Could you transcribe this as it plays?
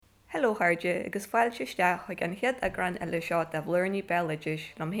Hello Harja, agus fáilte isteach ag an chiad a gran eile seo de bhlurní Belliges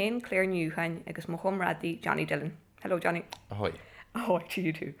lom héin Claire Newhain agus mo chumradí Johnny Dillon. Hello Johnny. Ahoy. Ahoy to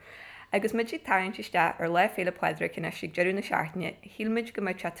you too. Agus mid siad tarint iste ar le féle poidre cinna sig deú na seaartne, hílmid go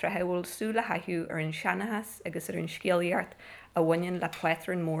muid trehehil sú le haithú ar an seanahas agus ar an scéalíart a bhain le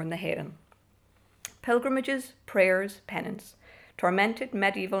poithre an mór na héan. Pilgrimages, prayers, penance, tormented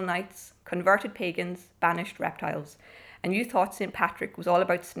medieval knights, converted pagans, banished reptiles. And you thought St. Patrick was all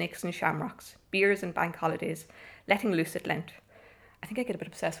about snakes and shamrocks, beers and bank holidays, letting loose at Lent. I think I get a bit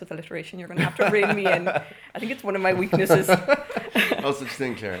obsessed with alliteration. You're going to have to rein me in. I think it's one of my weaknesses. No such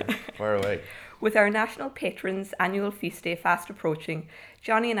thing, Claire. Fire away. With our national patron's annual feast day fast approaching,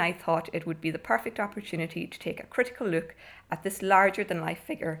 Johnny and I thought it would be the perfect opportunity to take a critical look at this larger-than-life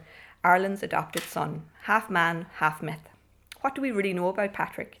figure, Ireland's adopted son, half man, half myth. What do we really know about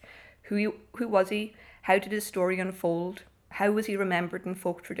Patrick? Who was he? How did his story unfold? How was he remembered in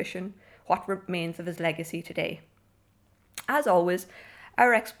folk tradition? What remains of his legacy today? As always,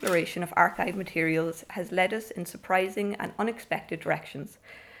 our exploration of archive materials has led us in surprising and unexpected directions.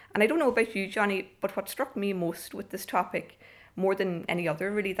 And I don't know about you, Johnny, but what struck me most with this topic, more than any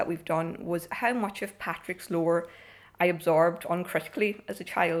other really that we've done, was how much of Patrick's lore I absorbed uncritically as a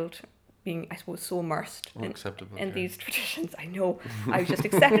child, being, I suppose, so immersed in these traditions. I know. I just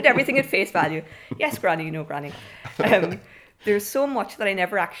accepted everything at face value. Yes, Granny, you know, Granny. There's so much that I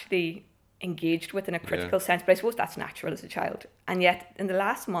never actually engaged with in a critical sense, but I suppose that's natural as a child. And yet, in the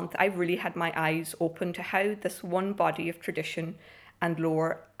last month, I really had my eyes open to how this one body of tradition and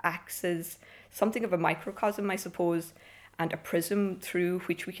lore acts as something of a microcosm, I suppose, and a prism through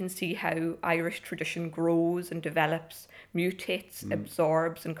which we can see how Irish tradition grows and develops, mutates,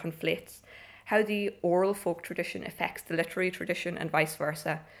 absorbs and conflates, how the oral folk tradition affects the literary tradition and vice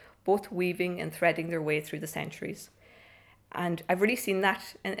versa, both weaving and threading their way through the centuries. And I've really seen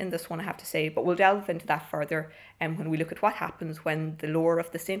that in this one, I have to say, but we'll delve into that further when we look at what happens when the lore of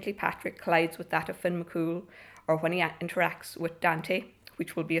the saintly Patrick collides with that of Finn McCool, or when he interacts with Dante,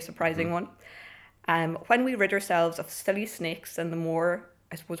 which will be a surprising one. When we rid ourselves of silly snakes and the more,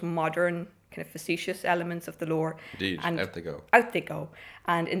 I suppose, modern, kind of facetious elements of the lore. Indeed, and out they go. Out they go.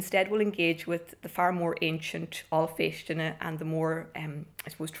 And instead we'll engage with the far more ancient All-Faithtina and the more, I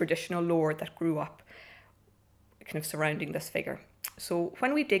suppose, traditional lore that grew up kind of surrounding this figure. So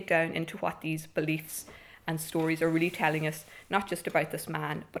when we dig down into what these beliefs and stories are really telling us, not just about this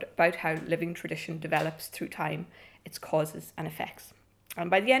man, but about how living tradition develops through time, its causes and effects. And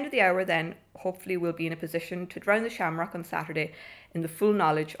by the end of the hour then, hopefully we'll be in a position to drown the shamrock on Saturday in the full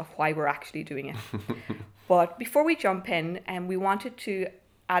knowledge of why we're actually doing it. But before we jump in, we wanted to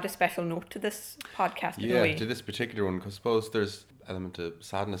add a special note to this podcast. Yeah, to this particular one, because I suppose there's an element of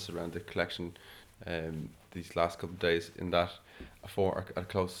sadness around the collection these last couple of days, in that a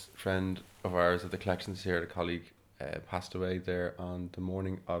close friend of ours of the collections here, a colleague, passed away there on the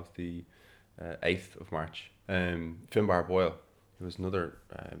morning of the 8th of March. Finbar Boyle, who was another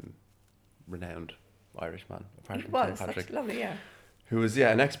renowned Irish man, apart from St. Patrick. That's lovely, yeah. Who was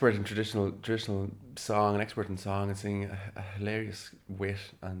an expert in traditional song, an expert in song and singing, a hilarious wit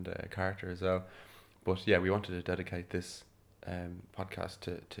and character as well. But yeah, we wanted to dedicate this podcast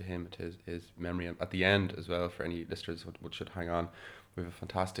to him, to his memory, and at the end as well, for any listeners which should hang on, we have a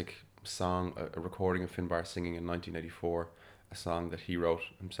fantastic song, a recording of Finbar singing in 1984, a song that he wrote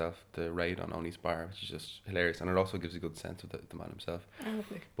himself, The Raid on Oni's Bar, which is just hilarious, and it also gives a good sense of the man himself.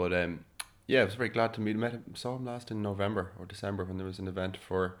 Lovely. But yeah, I was very glad to meet him. Saw him last in November or December when there was an event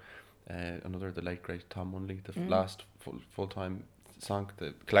for the late great Tom Munley, the last full-time song,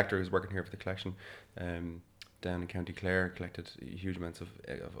 the collector who's working here for the collection, down in County Clare, collected huge amounts of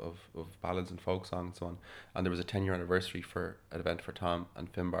ballads and folk songs and so on. And there was a 10-year anniversary for an event for Tom,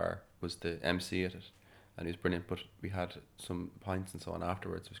 and Finbar was the MC at it, and he was brilliant. But we had some pints and so on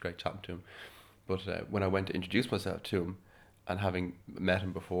afterwards. It was great chatting to him. But when I went to introduce myself to him, and having met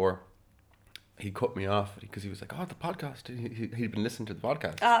him before, he cut me off because he was like, "Oh, the podcast." He'd been listening to the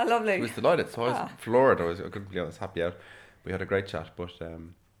podcast. Ah, lovely. He was delighted. So I was floored. I couldn't believe I was happy out. We had a great chat.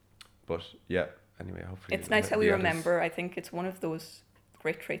 But yeah. Anyway, hopefully it's nice how we remember. I think it's one of those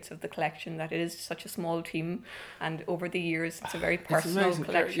great traits of the collection that it is such a small team, and over the years it's a very personal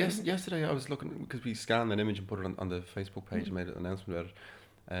collection. Yesterday I was looking, because we scanned an image and put it on the Facebook page and made an announcement about it,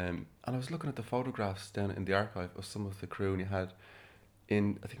 and I was looking at the photographs down in the archive of some of the crew, and you had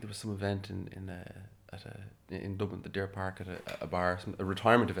I think there was some event in Dublin, the Deer Park, at a bar, a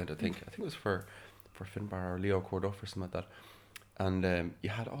retirement event. I think it was for Finbar or Leo Corduff or something like that, and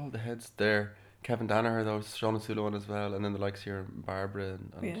you had all the heads there. Kevin Danaher, there was Sean O'Sullivan as well, and then the likes here, Barbara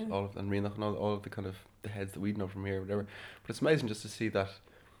and all of, and Rena, and all of the kind of the heads that we'd know from here, whatever. But it's amazing just to see that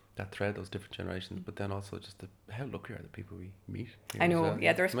that thread, those different generations, but then also just how lucky are the people we meet here I as know, well.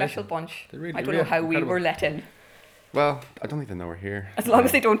 yeah, they're a It's special amazing. bunch. They really, I don't yeah, know how we incredible. were let in. Well, I don't think they know we're here. As long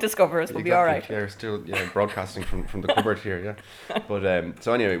as they don't discover us, we'll be all right. Yeah, we're still broadcasting from the cupboard here, yeah. But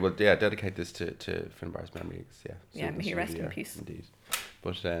so anyway, we'll dedicate this to Finbarr's memory. Yeah. Yeah, may he rest in peace. Indeed.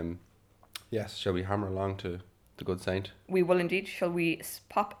 But yes, shall we hammer along to the good saint? We will indeed. Shall we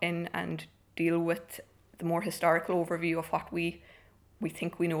pop in and deal with the more historical overview of what we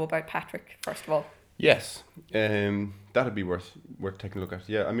think we know about Patrick first of all? Yes, that'd be worth taking a look at.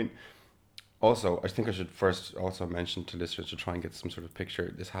 Yeah, I mean, also, I think I should first also mention to listeners to try and get some sort of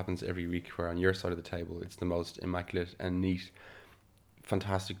picture. This happens every week where on your side of the table, it's the most immaculate and neat,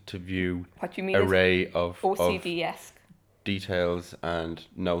 fantastic to view What do you mean array of OCD-esque details and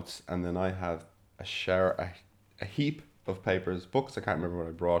notes. And then I have a heap of papers, books I can't remember what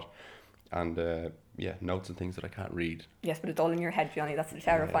I brought, and notes and things that I can't read. Yes, but it's all in your head, Johnny. That's the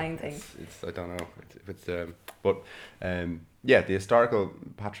terrifying thing. It's I don't know if it's the historical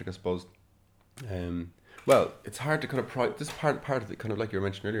Patrick, I suppose. Well, it's hard to kind of this part of it, kind of like you were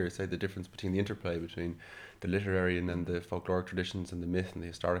mentioning earlier, say the difference between the interplay between the literary and then the folkloric traditions and the myth and the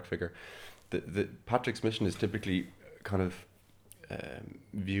historic figure. The Patrick's mission is typically kind of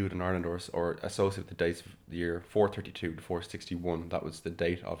viewed in Ireland or associated with the dates of the year 432 to 461. That was the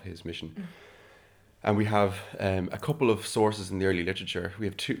date of his mission. Mm. And we have a couple of sources in the early literature. We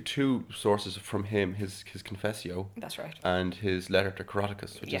have two sources from him, his Confessio. That's right. And his letter to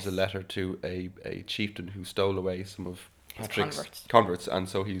Coroticus, which is a letter to a chieftain who stole away some of Patrick's converts. And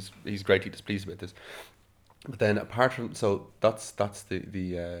so he's greatly displeased about this. But then apart from, so that's the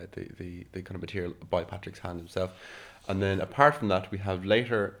kind of material by Patrick's hand himself. And then apart from that, we have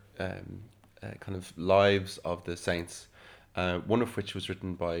later kind of lives of the saints. One of which was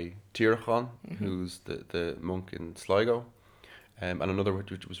written by Tíorchán, who's the monk in Sligo, and another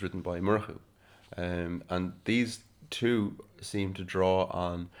which was written by Murchu. And these two seem to draw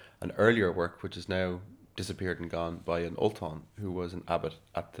on an earlier work which is now disappeared and gone by an Ultan, who was an abbot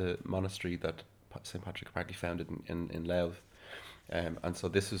at the monastery that St. Patrick apparently founded in Louth. And so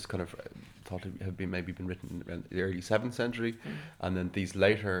this was kind of thought to have been written in the early 7th century, and then these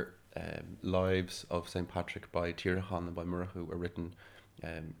later lives of St. Patrick by Tíorchán and by Murchu were written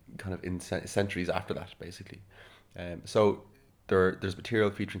kind of in centuries after that, basically. So there's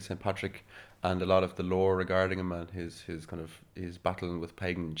material featuring St. Patrick and a lot of the lore regarding him and his kind of his battling with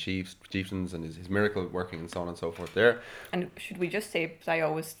pagan chieftains and his miracle working and so on and so forth there. And should we just say, because I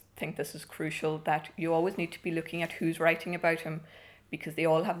always think this is crucial, that you always need to be looking at who's writing about him, because they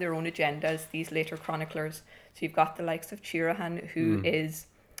all have their own agendas, these later chroniclers. So you've got the likes of Tíorchán, who is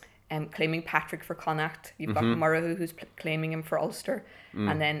claiming Patrick for Connacht. You've got Murchu, who's claiming him for Ulster.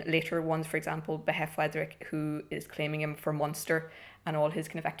 And then later ones, for example, Behefwedrick, who is claiming him for Munster and all his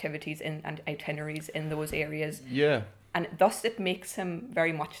kind of activities and itineraries in those areas. Yeah. And thus it makes him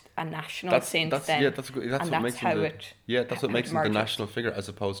very much a national saint then. Yeah, that's what makes him the national figure, as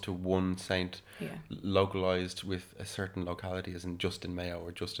opposed to one saint localised with a certain locality, as in just in Mayo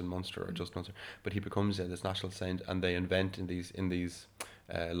or just in Munster or just Munster. But he becomes this national saint, and they invent in these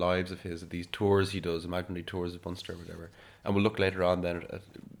lives of his, these tours he does, imaginary tours of Munster or whatever. And we'll look later on then at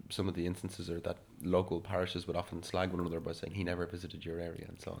some of the instances or that local parishes would often slag one another by saying he never visited your area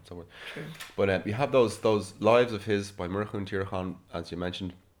and so on and so forth. True. But you have those lives of his by Murchu and Tíorchán, as you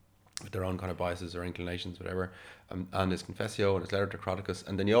mentioned, with their own kind of biases or inclinations, whatever, and his Confessio and his letter to Coroticus.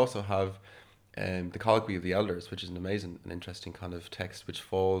 And then you also have the Colloquy of the Elders, which is an amazing and interesting kind of text which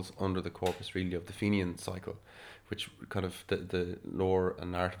falls under the corpus really of the Fenian cycle, which kind of the lore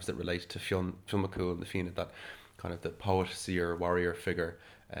and narratives that relate to Fionn McCool and the Fianna, that kind of the poet, seer, warrior figure,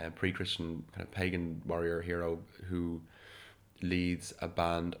 pre-Christian kind of pagan warrior hero who leads a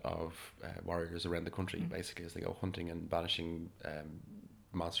band of warriors around the country, basically, as they go hunting and banishing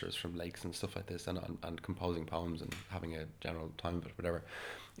monsters from lakes and stuff like this, and composing poems and having a general time of it, whatever.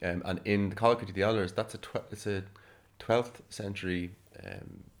 And in the Colloquy to the Elders, it's a 12th century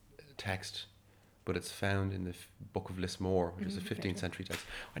text, but it's found in the Book of Lismore, which is a 15th century text.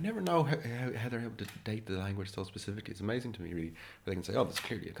 I never know how they're able to date the language so specifically. It's amazing to me, really. They can say, oh, this is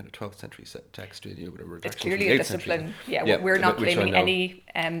clearly a kind of 12th century text. Whatever. It's clearly a discipline. Yeah, we're not claiming any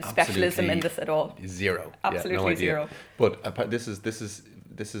specialism in this at all. Zero. Absolutely no zero. But this is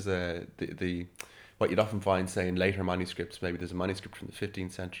the what you'd often find, say, in later manuscripts. Maybe there's a manuscript from the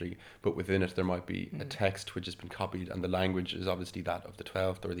 15th century, but within it there might be a text which has been copied, and the language is obviously that of the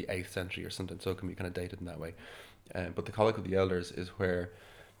 12th or the 8th century or something, so it can be kind of dated in that way. But the Colloquy of the Elders is where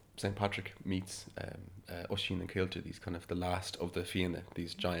St. Patrick meets Oisin and Kiltu, these kind of the last of the Fianna,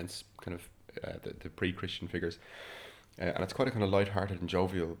 these giants, kind of the pre-Christian figures. And it's quite a kind of light-hearted and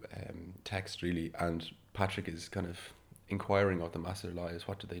jovial text, really. And Patrick is kind of inquiring about the mass of their lives.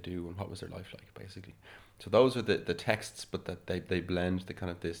 What did they do, and what was their life like, basically? So those are the texts, but that they blend the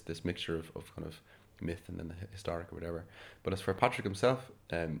kind of this mixture of kind of myth and then the historic or whatever. But as for Patrick himself,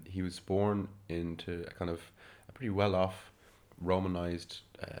 he was born into a kind of a pretty well-off, Romanized,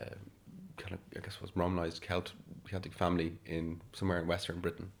 kind of, I guess, was Romanized Celtic family in somewhere in Western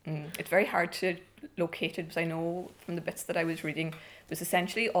Britain. It's very hard to locate it, because I know from the bits that I was reading, it was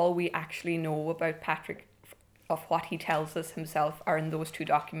essentially all we actually know about Patrick of what he tells us himself are in those two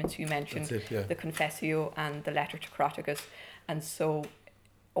documents you mentioned, That's it, yeah. the Confessio and the Letter to Croticus. And so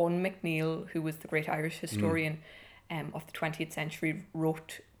Owen MacNeill, who was the great Irish historian of the 20th century,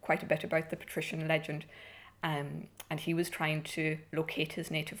 wrote quite a bit about the patrician legend. And he was trying to locate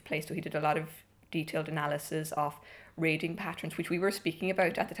his native place. So he did a lot of detailed analysis of raiding patterns, which we were speaking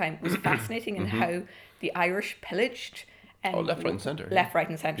about at the time. It was fascinating in how the Irish pillaged Left, right and centre. left, right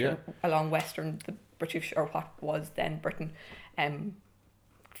and centre Yeah. along Western, the British, or what was then Britain,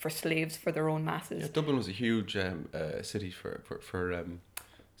 for slaves for their own masses. Yeah, Dublin was a huge city for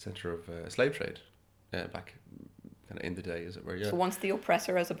centre of slave trade back kind of in the day, as it were. Yeah. So once the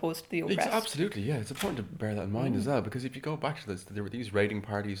oppressor as opposed to the oppressed. Absolutely, yeah. It's important to bear that in mind as well, because if you go back to this, there were these raiding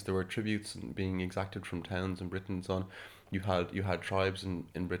parties, there were tributes being exacted from towns in Britain and so on. You had tribes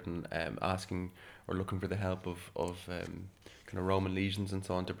in Britain asking or looking for the help of kind of Roman legions and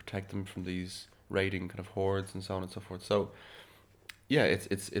so on to protect them from these raiding kind of hordes and so on and so forth. So yeah,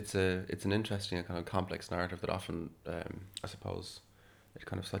 it's an interesting kind of complex narrative that often I suppose it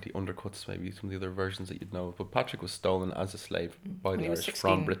kind of slightly undercuts maybe some of the other versions that you'd know. But Patrick was stolen as a slave by the Irish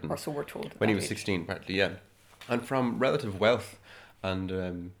from Britain. Or so we're told. When he was 16, partly, yeah. And from relative wealth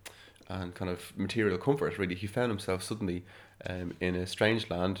and kind of material comfort, really, he found himself suddenly in a strange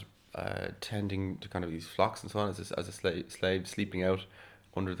land, tending to kind of these flocks and so on as a slave, sleeping out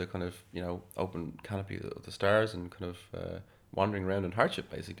under the kind of, open canopy of the stars and kind of wandering around in hardship,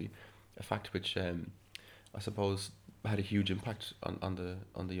 basically. A fact which I suppose had a huge impact on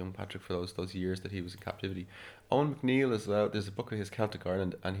the young Patrick for those years that he was in captivity. Owen MacNeill as well, there's a book of his, Celtic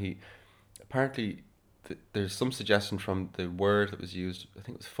Ireland, and he apparently there's some suggestion from the word that was used, I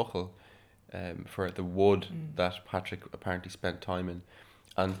think it was fuchel, for the wood that Patrick apparently spent time in,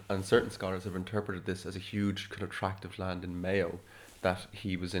 and certain scholars have interpreted this as a huge kind of tract of land in Mayo that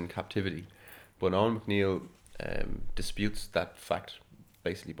he was in captivity. But Owen MacNeill disputes that fact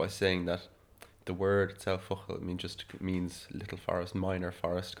basically by saying that the word itself, fuchel, means little forest, minor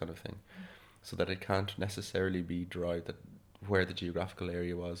forest kind of thing, so that it can't necessarily be derived that where the geographical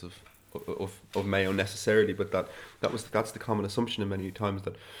area was of Mayo necessarily, but that's the common assumption in many times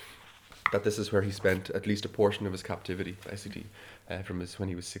that this is where he spent at least a portion of his captivity, basically, from when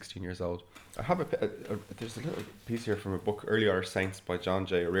he was 16 years old. I have there's a little piece here from a book, Early Irish Saints by John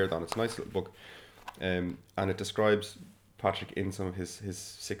J. O'Riordan. It's a nice little book, and it describes Patrick in some of his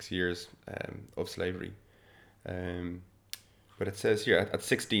 6 years of slavery. But it says here, at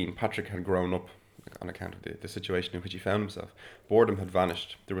 16, Patrick had grown up on account of the situation in which he found himself. Boredom had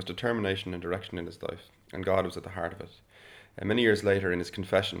vanished. There was determination and direction in his life, and God was at the heart of it. And many years later, in his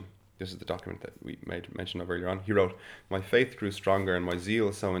confession, this is the document that we made mention of earlier on, he wrote, "My faith grew stronger and my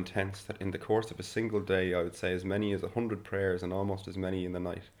zeal so intense that in the course of a single day I would say as many as 100 prayers and almost as many in the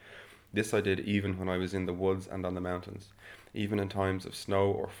night. This I did even when I was in the woods and on the mountains. Even in times of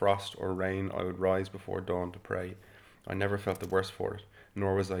snow or frost or rain, I would rise before dawn to pray. I never felt the worse for it,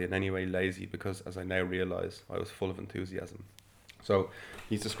 nor was I in any way lazy, because, as I now realise, I was full of enthusiasm." So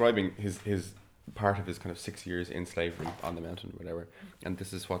he's describing his part of his kind of 6 years in slavery on the mountain, whatever, and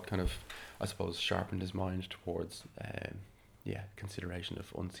this is what kind of, I suppose, sharpened his mind towards consideration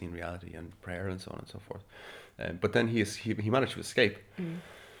of unseen reality and prayer and so on and so forth. But then he managed to escape.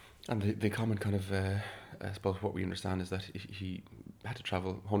 And the common kind of, I suppose what we understand is that he had to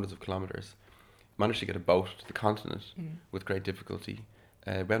travel hundreds of kilometres, managed to get a boat to the continent with great difficulty,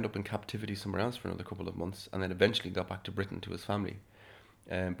 wound up in captivity somewhere else for another couple of months, and then eventually got back to Britain to his family.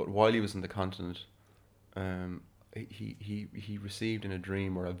 But while he was in the continent, he received in a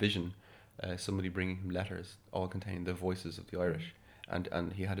dream or a vision somebody bringing him letters, all containing the voices of the Irish.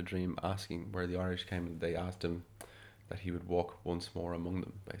 And he had a dream asking where the Irish came, and they asked him that he would walk once more among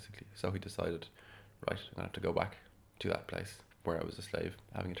them, basically. So he decided, right, I'm gonna have to go back to that place where I was a slave,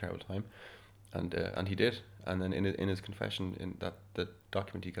 having a terrible time, and he did. And then in his confession, in that the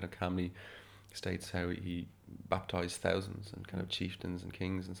document, he kind of calmly states how he baptized thousands and kind of chieftains and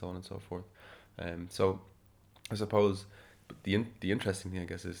kings and so on and so forth. So I suppose the interesting thing, I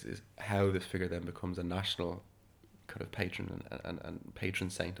guess, is how this figure then becomes a national kind of patron and patron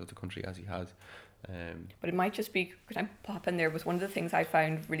saint of the country, as he has. But it might just be, could I pop in there, was one of the things I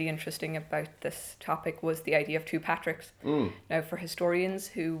found really interesting about this topic was the idea of two Patricks. Now, for historians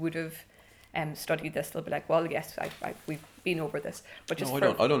who would have studied this, they'll be like, well, yes, we've been over this. But just I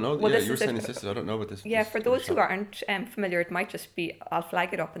don't know. Well, yeah, you were saying this. I don't know about this. Yeah, this, for those who aren't familiar, it might just be, I'll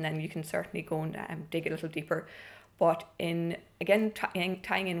flag it up and then you can certainly go and dig a little deeper. But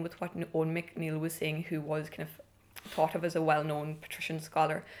tying in with what Owen McNeill was saying, who was kind of thought of as a well-known patrician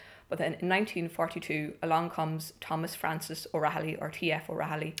scholar. But then in 1942, along comes Thomas Francis O'Rahilly, or T.F.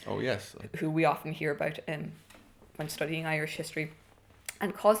 O'Rahilly. Oh, yes. Who we often hear about when studying Irish history,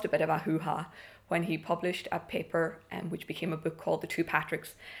 and caused a bit of a hoo-ha when he published a paper which became a book called The Two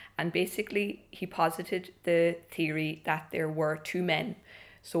Patricks. And basically, he posited the theory that there were two men.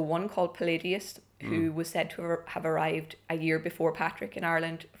 So one called Palladius, who was said to have arrived a year before Patrick in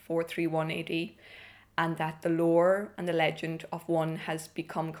Ireland, 431 AD, and that the lore and the legend of one has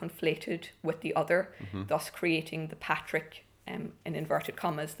become conflated with the other, thus creating the Patrick, in inverted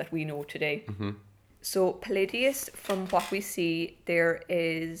commas, that we know today. So Palladius, from what we see, there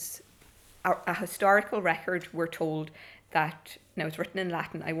is a historical record, we're told, that, now it's written in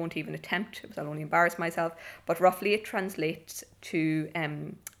Latin, I won't even attempt, because I'll only embarrass myself, but roughly it translates to,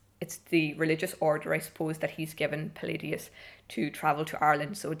 it's the religious order, I suppose, that he's given, Palladius, to travel to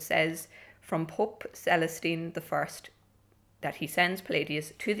Ireland. So it says, from Pope Celestine I, that he sends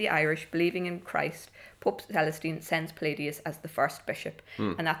Palladius to the Irish, believing in Christ. Pope Celestine sends Palladius as the first bishop,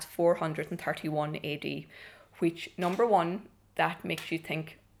 and that's 431 AD, which, number one, that makes you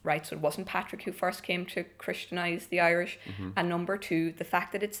think, right, so it wasn't Patrick who first came to Christianise the Irish, and number two, the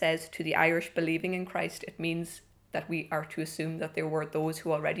fact that it says to the Irish believing in Christ, it means that we are to assume that there were those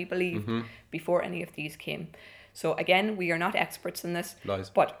who already believed before any of these came. So again, we are not experts in this. Lies.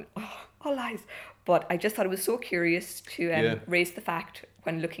 But, lies. But I just thought it was so curious to raise the fact,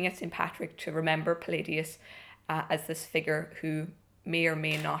 when looking at St. Patrick, to remember Palladius as this figure who may or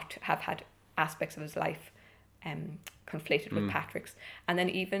may not have had aspects of his life conflated with Patrick's. And then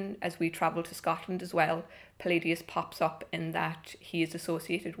even as we travel to Scotland as well, Palladius pops up in that he is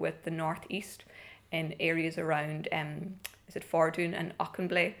associated with the northeast in areas around is it Fordoun and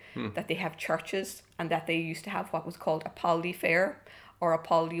Auchenblay, that they have churches, and that they used to have what was called a Poldy Fair or a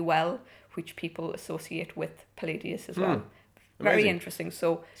Poldy Well, which people associate with Palladius as well. Very Amazing. interesting.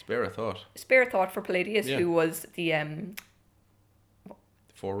 So Spare a thought. spare thought for Palladius, who was the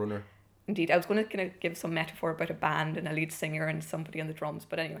Forerunner. Indeed, I was going to kind of give some metaphor about a band and a lead singer and somebody on the drums,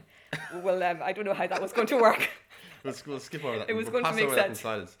 but anyway, well, I don't know how that was going to work. We'll skip over that. It was We'll going to pass make over that in sense.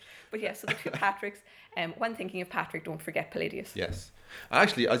 silence. But yeah, so the two Patricks. When thinking of Patrick, don't forget Palladius. Yes,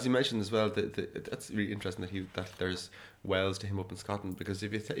 actually, as you mentioned as well, that's really interesting that there's wells to him up in Scotland, because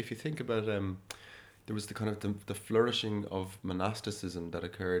if you think about there was the kind of the flourishing of monasticism that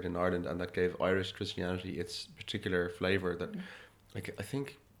occurred in Ireland, and that gave Irish Christianity its particular flavour. That, like, I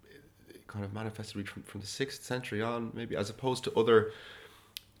think, it kind of manifested from the 6th century on, maybe, as opposed to other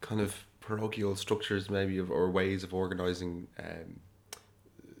kind of parochial structures, maybe, or ways of organising.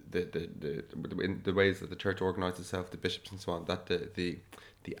 The ways that the church organised itself, the bishops and so on, that the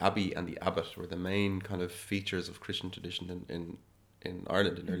abbey and the abbot were the main kind of features of Christian tradition in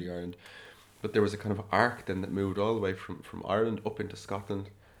Ireland, in early Ireland. But there was a kind of arc then that moved all the way from Ireland up into Scotland,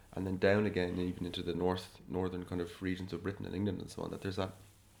 and then down again, even into the northern kind of regions of Britain and England and so on, that there's that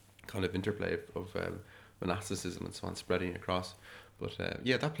kind of interplay of monasticism and so on spreading across. But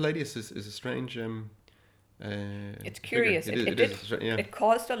that Palladius is a strange... it's curious. It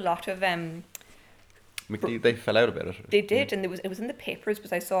caused a lot of... they fell out about it. They did, and it was in the papers,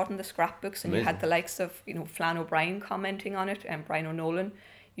 because I saw it in the scrapbooks, and Amazing. You had the likes of Flann O'Brien commenting on it, and Brian O'Nolan.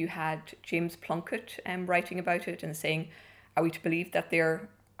 You had James Plunkett writing about it and saying, are we to believe that there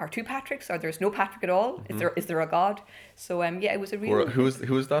are two Patricks, or there's no Patrick at all? Is there a God? So it was a real... Who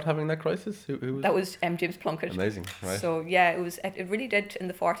was that having that crisis? Who was that? Was James Plunkett. Amazing, right? So it really did in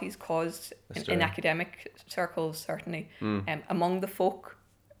the 40s cause in academic circles, certainly. Among the folk,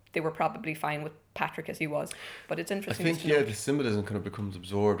 they were probably fine with Patrick as he was, but it's interesting. I think the symbolism kind of becomes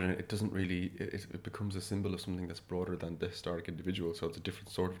absorbed, and it doesn't really. It becomes a symbol of something that's broader than the historic individual. So it's a different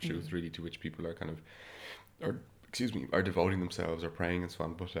sort of truth, really, to which people are are devoting themselves or praying and so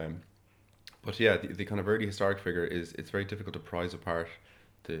on. But the kind of early historic figure it's very difficult to prise apart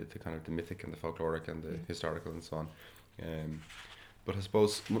the kind of the mythic and the folkloric and the historical and so on. But I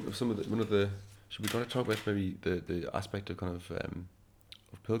suppose one of the should we going to talk about maybe the aspect of kind of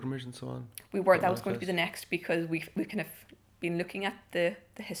pilgrimage and so on? That was going to be the next, because we kind of been looking at the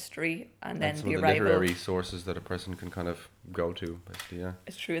history and then the arrival. Literary sources that a person can kind of go to, basically, yeah.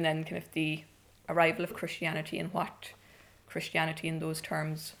 It's true, and then kind of the arrival of Christianity and what Christianity in those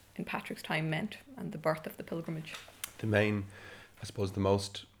terms in Patrick's time meant and the birth of the pilgrimage. The main, I suppose, the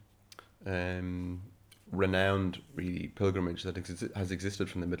most renowned really pilgrimage that has existed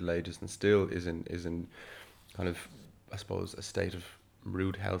from the Middle Ages and still is in kind of, I suppose, a state of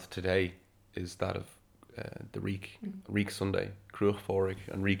rude health today is that of the Reek Sunday, Cruach Fórig,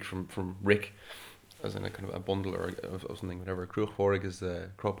 and Reek from Rick, as in a kind of a bundle or of something, whatever. Cruach Fórig is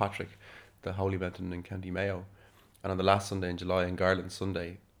Croagh Patrick, the holy mountain in County Mayo, and on the last Sunday in July, in Garland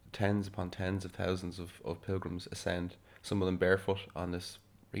Sunday, tens upon tens of thousands of pilgrims ascend, some of them barefoot, on this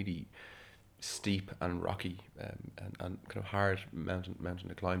really steep and rocky and kind of hard mountain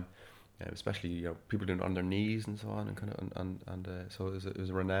to climb, especially people doing it on their knees and so on, and kind of so it was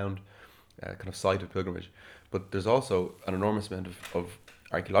a renowned kind of site of pilgrimage. But there's also an enormous amount of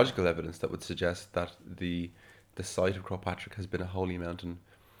archaeological evidence that would suggest that the site of Croagh Patrick has been a holy mountain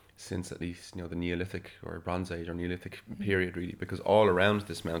since at least the Neolithic or Bronze Age or Neolithic period, really, because all around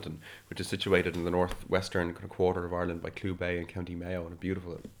this mountain, which is situated in the northwestern kind of quarter of Ireland by Clew Bay and County Mayo, in a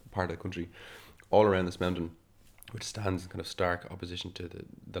beautiful part of the country, all around this mountain, which stands in kind of stark opposition to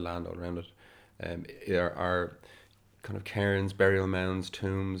the land all around it, there are kind of cairns, burial mounds,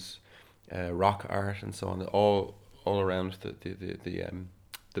 tombs, rock art, and so on, all around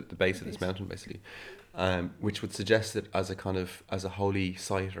the base of this mountain, basically. Which would suggest it as a holy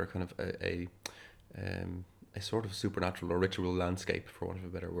site, or kind of a sort of supernatural or ritual landscape, for want of a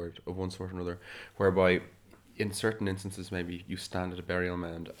better word, of one sort or another, whereby in certain instances maybe you stand at a burial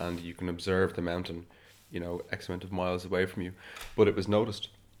mound and you can observe the mountain, X amount of miles away from you. But it was noticed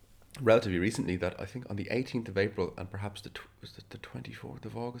relatively recently that I think on the 18th of April and perhaps the 24th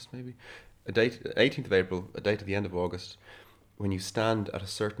of August, maybe, 18th of April, a date at the end of August, when you stand at a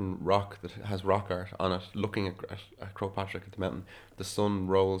certain rock that has rock art on it, looking at Croagh Patrick at the mountain, the sun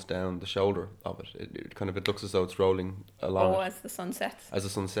rolls down the shoulder of it. It looks as though it's rolling along. As the sun sets. As the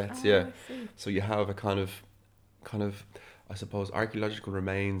sun sets, yeah. I see. So you have a kind of, I suppose, archaeological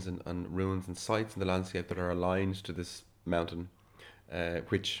remains and ruins and sites in the landscape that are aligned to this mountain,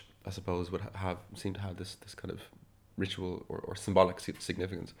 which I suppose would seem to have this kind of ritual or symbolic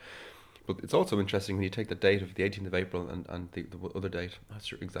significance. But it's also interesting when you take the date of the 18th of April and the other date, I'm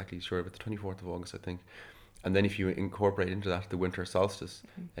not exactly sure, but the 24th of August, I think. And then if you incorporate into that the winter solstice,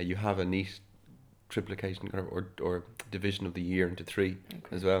 you have a neat triplication or division of the year into three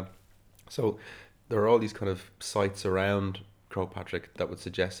as well. So there are all these kind of sites around Croagh Patrick that would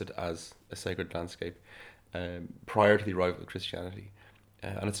suggest it as a sacred landscape prior to the arrival of Christianity.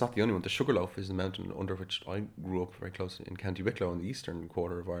 And it's not the only one. The Sugarloaf is the mountain under which I grew up very close in County Wicklow in the eastern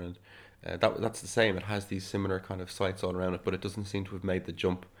quarter of Ireland. That's the same. It has these similar kind of sites all around it, but it doesn't seem to have made the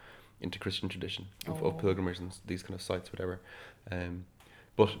jump into Christian tradition of pilgrimage and these kind of sites, whatever.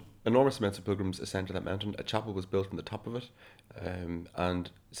 But enormous amounts of pilgrims ascend to that mountain. A chapel was built on the top of it, and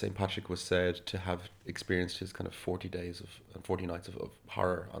St. Patrick was said to have experienced his kind of 40 nights of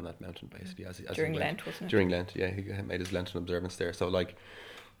horror on that mountain, basically. As during Lent, wasn't it? During Lent, yeah. He made his Lenten observance there. So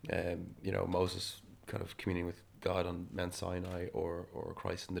Moses kind of communing with God on Mount Sinai, or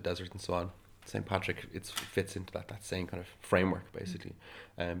Christ in the desert and so on. St. Patrick, it fits into that same kind of framework, basically.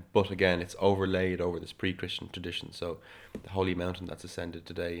 But again, it's overlaid over this pre-Christian tradition. So the holy mountain that's ascended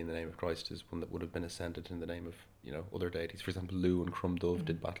today in the name of Christ is one that would have been ascended in the name of other deities. For example, Lugh and Crom Dubh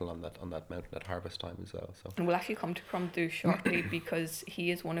did battle on that mountain at harvest time as well. So, and we'll actually come to Crom Dubh shortly because he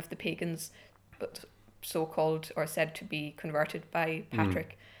is one of the pagans, but so-called or said to be converted by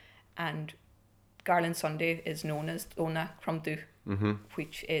Patrick, and Garland Sunday is known as Ona Crom Dubh,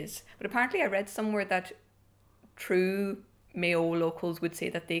 which is. But apparently, I read somewhere that true Mayo locals would say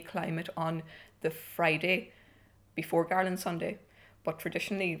that they climb it on the Friday before Garland Sunday. But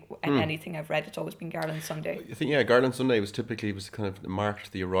traditionally, anything I've read, it's always been Garland Sunday. I think Garland Sunday was kind of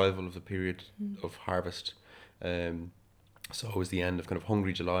marked the arrival of the period of harvest. So it was the end of kind of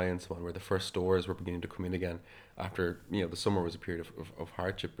hungry July and so on, where the first stores were beginning to come in again after, the summer was a period of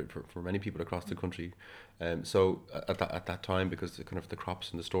hardship for many people across the country. So at that time, because the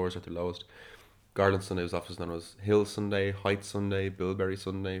crops in the stores are at the lowest, Garland Sunday was often known as Hill Sunday, Height Sunday, Bilberry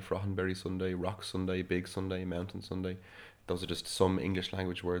Sunday, Frothenberry Sunday, Rock Sunday, Big Sunday, Mountain Sunday. Those are just some English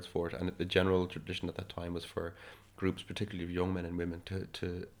language words for it. And the general tradition at that time was for groups, particularly of young men and women,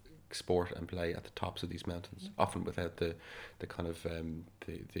 to sport and play at the tops of these mountains, often without the kind of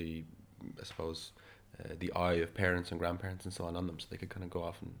the I suppose the eye of parents and grandparents and so on them, so they could kind of go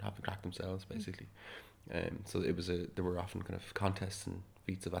off and have a crack themselves, basically. So there were often kind of contests and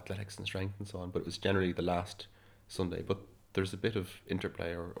feats of athletics and strength and so on, but it was generally the last Sunday. But there's a bit of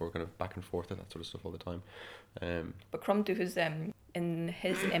interplay or kind of back and forth of that sort of stuff all the time. But Crom Dubh is in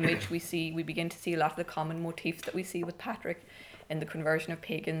his image we begin to see a lot of the common motifs that we see with Patrick. in the conversion of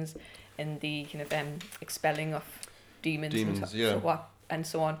pagans, in the kind of expelling of demons and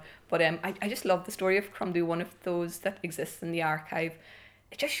so on. But I just love the story of Crumdu, one of those that exists in the archive.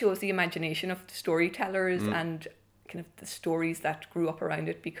 It just shows the imagination of the storytellers and kind of the stories that grew up around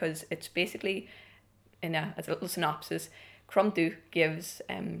it, because it's basically, as a little synopsis, Crumdu gives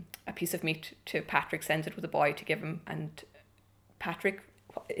a piece of meat to Patrick, sends it with a boy to give him, and Patrick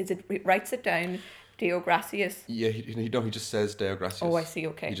writes it down, Deo Gratias. Yeah, he just says Deo Gratias. Oh, I see.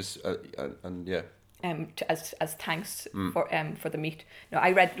 Okay. He just as thanks for the meat. Now,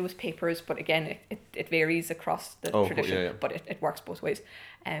 I read it was papers, but again, it varies across the tradition, but it works both ways.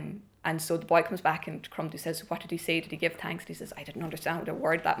 And so the boy comes back and Crumdu says, what did he say? Did he give thanks? And he says, I didn't understand a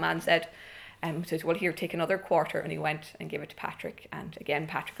word that man said. He says, well, here, take another quarter. And he went and gave it to Patrick. And again,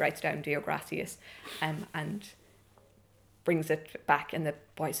 Patrick writes down Deo Gratias and brings it back. And the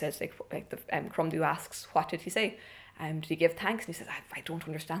boy says, Crumdu asks, what did he say? Did he give thanks? And he says, I don't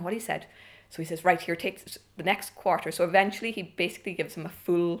understand what he said. So he says, right, here, take the next quarter. So eventually he basically gives him a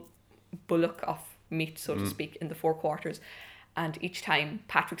full bullock of meat, so to speak, in the 4 quarters. And each time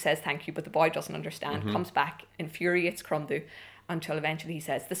Patrick says thank you, but the boy doesn't understand, comes back, infuriates Crumdu, until eventually he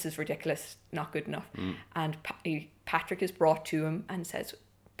says, this is ridiculous, not good enough. And Patrick is brought to him and says,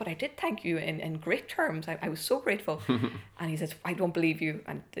 but I did thank you in great terms. I was so grateful. And he says, I don't believe you.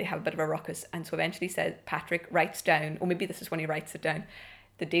 And they have a bit of a ruckus. And so eventually Patrick writes down, or maybe this is when he writes it down,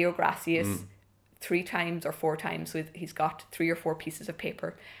 the Deo Gratias 3 times or 4 times. So he's got 3 or 4 pieces of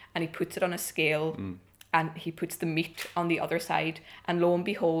paper, and he puts it on a scale, and he puts the meat on the other side, and lo and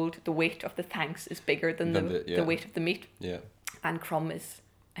behold, the weight of the thanks is bigger than the weight of the meat. Yeah. And Crumb is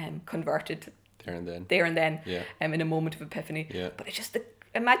converted there and then. Yeah. In a moment of epiphany. Yeah. But it's just the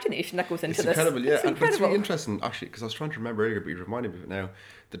imagination that goes into it's this. Incredible, yeah. It's incredible. And it's really interesting, actually, because I was trying to remember earlier, but you reminded me of it now.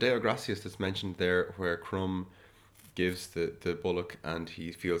 The Deo Gratias that's mentioned there, where Crumb gives the bullock and he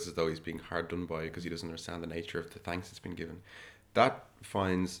feels as though he's being hard done by because he doesn't understand the nature of the thanks that's been given.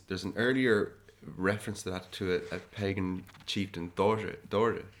 There's an earlier reference to that to a pagan chieftain,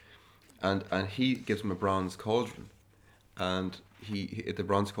 Dore, and he gives him a bronze cauldron, and the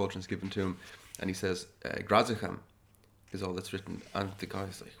bronze cauldron is given to him, and he says, Grazicham is all that's written, and the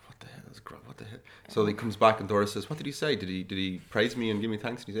guy's like, what the hell? So he comes back and Dora says, what did he say? Did he praise me and give me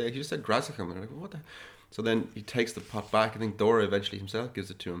thanks? And he said, he just said Grazicham. And they're like, what the? So then he takes the pot back. I think Dora eventually himself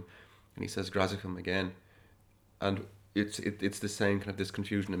gives it to him, and he says Grazicham again, and it's the same kind of this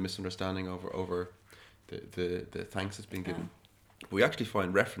confusion and misunderstanding over the thanks that's been given. We actually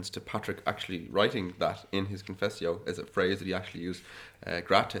find reference to Patrick actually writing that in his Confessio as a phrase that he actually used,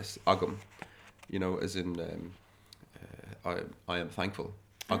 gratis agam, as in I am thankful.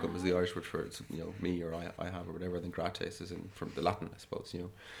 Agam is the Irish word for me or I have or whatever. Then gratis is from the Latin, I suppose.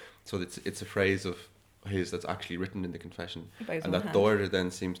 So it's a phrase of his that's actually written in the confession, and that Dore then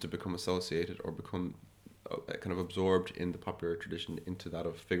seems to become associated or become kind of absorbed in the popular tradition into that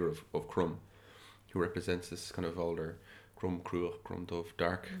figure of Crumb, who represents this kind of older Crumb Dove,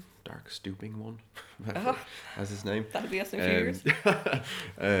 dark stooping one, as his name. That'll be us in a few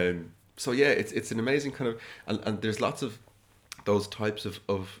years. So yeah, it's an amazing kind of, and there's lots of those types of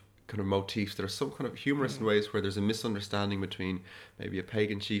kind of motifs that are some kind of humorous in ways where there's a misunderstanding between maybe a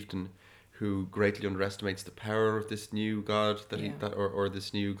pagan chieftain who greatly underestimates the power of this new god or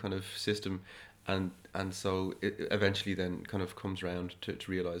this new kind of system, and so it eventually then kind of comes around to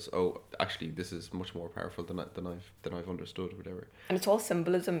realize, oh, actually this is much more powerful than I've understood or whatever. And it's all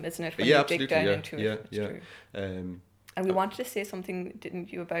symbolism, isn't it? When you dig down into it. Yeah. True. And we wanted to say something,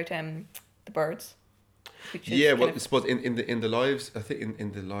 didn't you, about the birds? I suppose in the lives, I think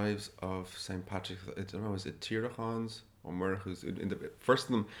in the lives of St. Patrick, I don't know, is it Tirachans or Murchus? In the first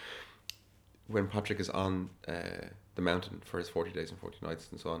of them, when Patrick is on the mountain for his 40 days and 40 nights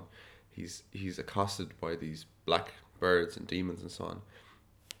and so on, he's accosted by these black birds and demons and so on,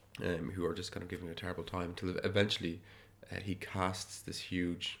 who are just kind of giving a terrible time, until eventually he casts this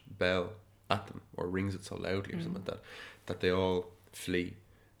huge bell at them, or rings it so loudly or something like that they all flee.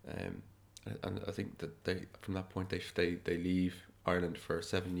 And I think that they, from that point, they leave Ireland for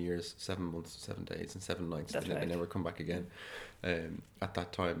 7 years, 7 months, 7 days, and 7 nights. They never come back again. At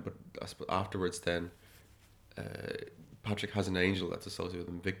that time, but I suppose afterwards, then Patrick has an angel that's associated with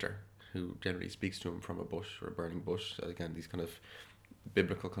him, Victor, who generally speaks to him from a bush or a burning bush. Again, these kind of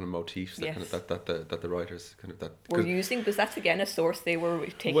biblical kind of motifs that that the writers kind of that were using, because that's again a source they were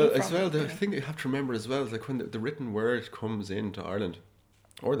taking from. Well, as well, the thing you have to remember as well is like when the written word comes into Ireland,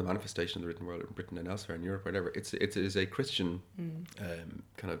 or the manifestation of the written word in Britain and elsewhere in Europe, whatever, it is a Christian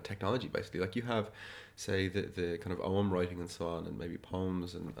kind of technology, basically. Like you have, say, the kind of ogham writing and so on, and maybe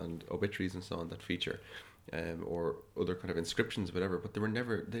poems and obituaries and so on that feature. or other kind of inscriptions, whatever. But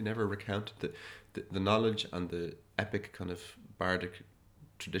they never recounted the knowledge, and the epic kind of bardic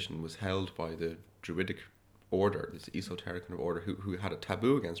tradition was held by the Druidic order, this esoteric kind of order, who had a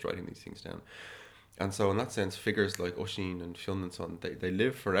taboo against writing these things down. And so in that sense, figures like Oisin and Fionn and so on, they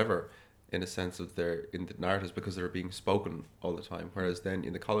live forever in a sense of in the narratives, because they're being spoken all the time. Whereas then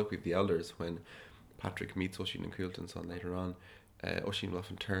in the colloquy of the elders, when Patrick meets Oisin and Cuilton and so on later on, Oisin will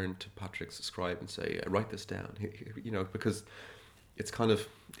often turn to Patrick's scribe and say, write this down, because it's kind of,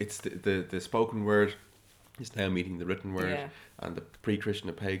 it's the spoken word is now meeting the written word, and the pre-Christian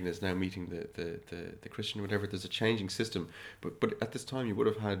and pagan is now meeting the Christian, whatever. There's a changing system, but at this time you would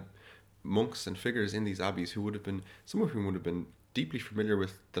have had monks and figures in these abbeys who would have been, some of whom would have been deeply familiar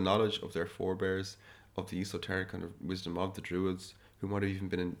with the knowledge of their forebears, of the esoteric kind of wisdom of the Druids, who might have even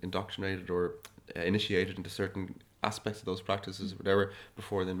been indoctrinated or initiated into certain aspects of those practices, whatever,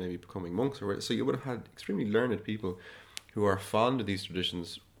 before then maybe becoming monks. So you would have had extremely learned people who are fond of these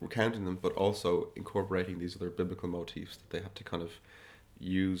traditions, recounting them, but also incorporating these other biblical motifs that they have to kind of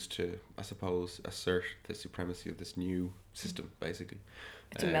use to, I suppose, assert the supremacy of this new system, basically.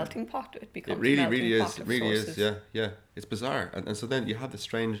 It's a melting pot. It becomes it really, a melting really pot is. of It really sources. is. Yeah. It's bizarre, and so then you have this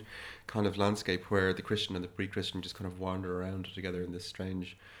strange kind of landscape where the Christian and the pre-Christian just kind of wander around together in this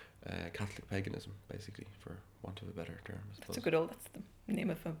strange Catholic paganism, basically, for want of a better term. I suppose. That's the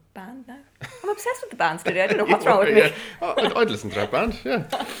name of a band now. I'm obsessed with the bands today. I don't know what's wrong with me. Oh, I'd listen to that band. Yeah.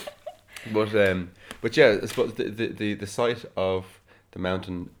 But yeah, I suppose the site of the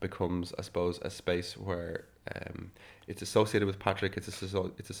mountain becomes, I suppose, a space where it's associated with Patrick. It's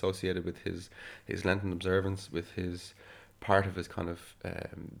associated with his Lenten observance, with his part of his kind of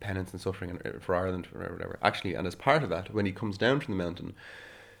penance and suffering for Ireland, or whatever. Actually, and as part of that, when he comes down from the mountain,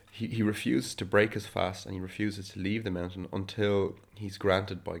 he refuses to break his fast, and he refuses to leave the mountain until he's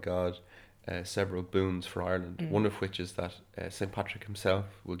granted by God several boons for Ireland. One of which is that St. Patrick himself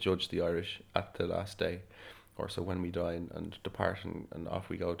will judge the Irish at the last day, or so when we die and depart and off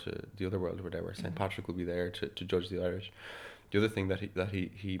we go to the other world or whatever. St. Patrick will be there to judge the Irish. The other thing that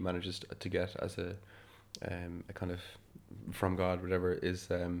he manages to get as a kind of from God, whatever, is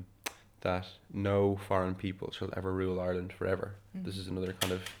that no foreign people shall ever rule Ireland forever. This is another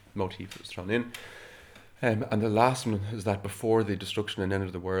kind of motif that's thrown in. And the last one is that before the destruction and end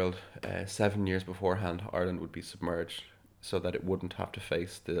of the world, 7 years beforehand, Ireland would be submerged so that it wouldn't have to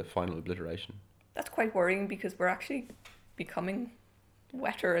face the final obliteration. That's quite worrying, because we're actually becoming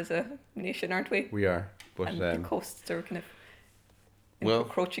wetter as a nation, aren't we? We are, but and the coasts are kind of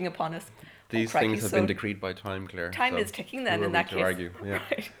encroaching upon us. These things have been decreed by time, Claire. Time is ticking then, in that case. Argue? Yeah.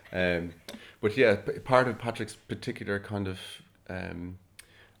 Right. But yeah, part of Patrick's particular kind of,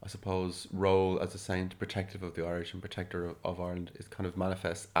 I suppose, role as a saint, protective of the Irish and protector of Ireland, is kind of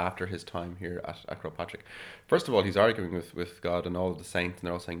manifest after his time here at Croagh Patrick. First of all, he's arguing with God and all of the saints, and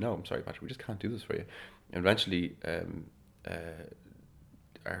they're all saying, no, I'm sorry, Patrick, we just can't do this for you. And eventually,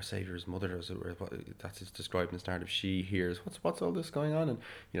 our Saviour's mother, that's described in the narrative, she hears, what's all this going on?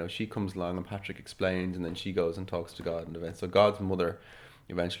 And, she comes along and Patrick explains, and then she goes and talks to God. And so God's mother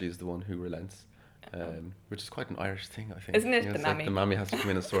eventually is the one who relents. Which is quite an Irish thing, I think. Isn't it? The mammy. Like the mammy has to come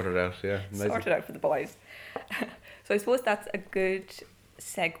in and sort it out. Yeah, sort it out for the boys. So I suppose that's a good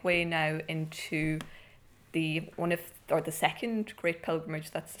segue now into the second great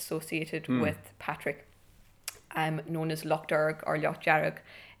pilgrimage that's associated with Patrick, known as Loch Derg or Loch Jarrag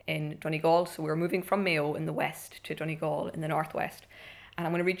in Donegal. So we're moving from Mayo in the west to Donegal in the northwest, and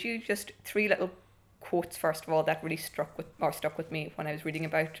I'm going to read you just three little quotes first of all that really stuck with me when I was reading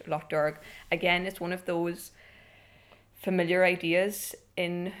about Loch Derg. Again, it's one of those familiar ideas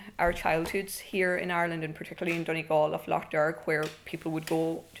in our childhoods here in Ireland, and particularly in Donegal, of Loch Derg, where people would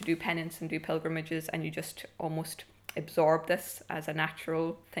go to do penance and do pilgrimages, and you just almost absorb this as a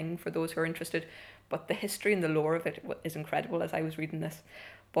natural thing for those who are interested. But the history and the lore of it is incredible as I was reading this.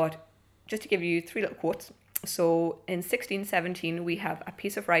 But just to give you three little quotes. So in 1617, we have a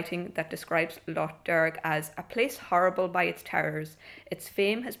piece of writing that describes Loch Derg as a place horrible by its terrors. Its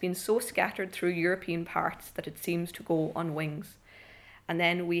fame has been so scattered through European parts that it seems to go on wings. And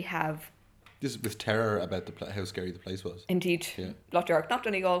then we have... This is with terror about how scary the place was. Indeed. Yeah. Loch Derg, not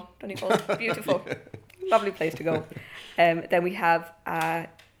Donegal. Donegal's beautiful. Lovely place to go. Then we have a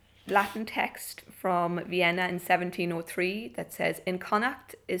Latin text from Vienna in 1703 that says, in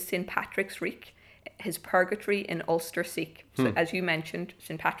Connacht is St. Patrick's Reek, his purgatory in Ulster Seek. So as you mentioned,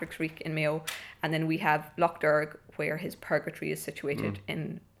 St. Patrick's Reek in Mayo, and then we have Loch Derg, where his purgatory is situated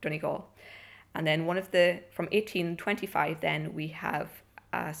in Donegal. And then from 1825 then we have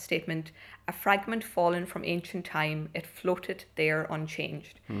a statement, a fragment fallen from ancient time, it floated there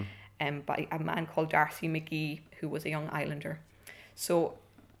unchanged. by a man called Darcy McGee, who was a young islander. So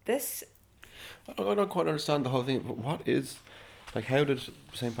this... I don't quite understand the whole thing. What is, like, how did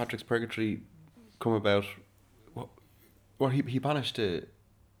St. Patrick's Purgatory come about? What he banished a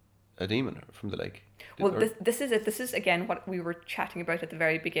demon from the lake. Well, this is it. This is, again, what we were chatting about at the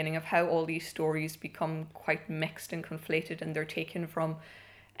very beginning of how all these stories become quite mixed and conflated, and they're taken from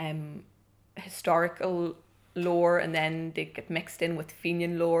historical lore, and then they get mixed in with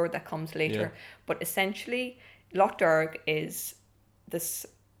Fenian lore that comes later. Yeah. But essentially, Lough Derg is this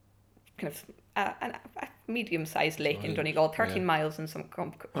kind of a medium-sized lake in Donegal, 13 miles in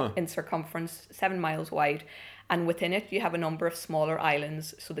in circumference, 7 miles wide. And within it, you have a number of smaller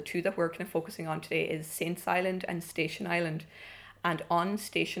islands. So the two that we're kind of focusing on today is Saints Island and Station Island. And on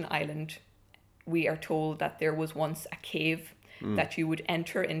Station Island, we are told that there was once a cave that you would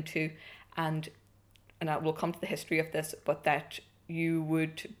enter into, and I will come to the history of this, but that you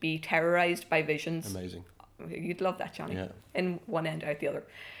would be terrorized by visions. Amazing. You'd love that, Johnny. Yeah. In one end, out the other.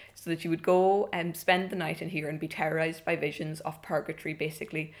 So that you would go and spend the night in here and be terrorized by visions of purgatory,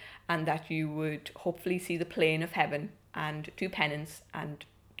 basically, and that you would hopefully see the plane of heaven and do penance and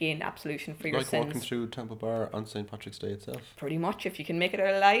gain absolution for your like sins. Walking through Temple Bar on St. Patrick's Day itself. Pretty much, if you can make it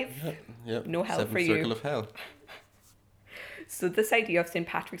out alive, no hell for you. Seventh circle of hell. So this idea of St.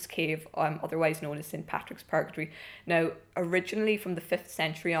 Patrick's Cave, otherwise known as St. Patrick's Purgatory, now originally from the 5th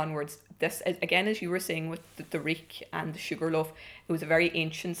century onwards, this, again, as you were saying with the reek and the sugarloaf, it was a very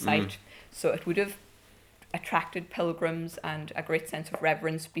ancient site. So it would have attracted pilgrims and a great sense of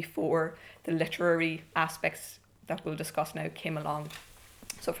reverence before the literary aspects that we'll discuss now came along.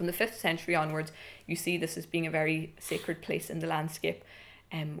 So from the 5th century onwards, you see this as being a very sacred place in the landscape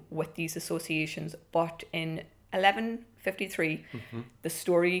with these associations. But in 1153, the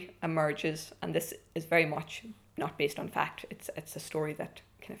story emerges, and this is very much not based on fact. It's a story that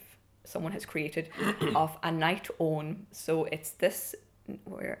kind of someone has created of a knight Owen. So it's this,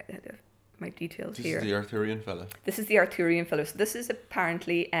 where my details This here. is the Arthurian fella. This is the Arthurian fellow. So this is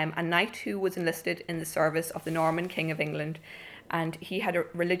apparently a knight who was enlisted in the service of the Norman King of England, and he had a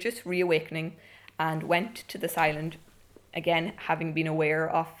religious reawakening and went to this island, again having been aware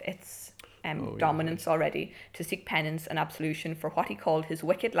of its dominance already, to seek penance and absolution for what he called his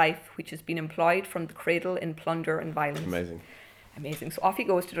wicked life, which has been employed from the cradle in plunder and violence. Amazing. So off he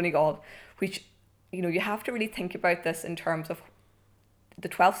goes to Donegal, which, you have to really think about this in terms of the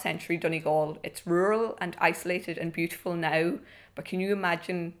 12th century Donegal. It's rural and isolated and beautiful now, but can you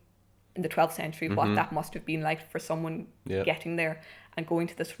imagine in the 12th century what that must have been like for someone getting there and going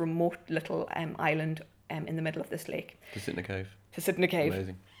to this remote little island in the middle of this lake? To sit in a cave.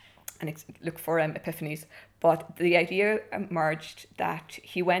 Amazing. And look for epiphanies. But the idea emerged that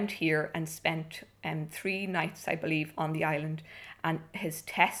he went here and spent 3 nights, I believe, on the island. And his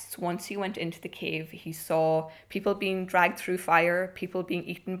tests, once he went into the cave, he saw people being dragged through fire, people being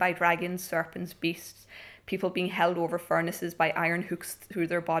eaten by dragons, serpents, beasts, people being held over furnaces by iron hooks through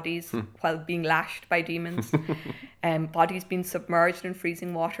their bodies while being lashed by demons, bodies being submerged in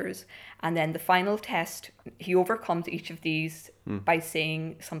freezing waters. And then the final test, he overcomes each of these by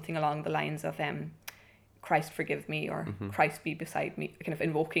saying something along the lines of Christ forgive me, or Christ be beside me, kind of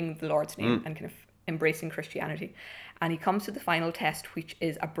invoking the Lord's name and kind of embracing Christianity. And he comes to the final test, which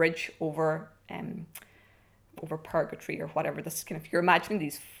is a bridge over purgatory, or whatever. This kind of, you're imagining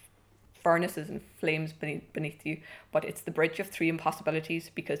these furnaces and flames beneath you, but it's the bridge of 3 impossibilities,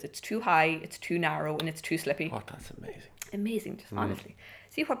 because it's too high, it's too narrow, and it's too slippy. Oh, that's amazing. Amazing, just honestly.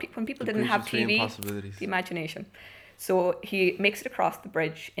 See what when people didn't have TV, the imagination. So he makes it across the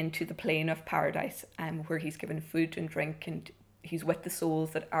bridge into the plain of paradise, where he's given food and drink, and he's with the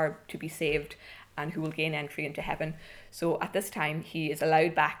souls that are to be saved and who will gain entry into heaven. So at this time, he is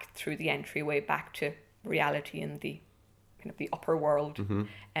allowed back through the entryway back to reality in the kind of the upper world,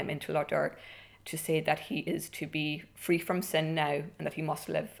 into Lough Derg, to say that he is to be free from sin now, and that he must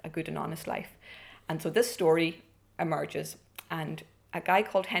live a good and honest life. And so this story emerges, and a guy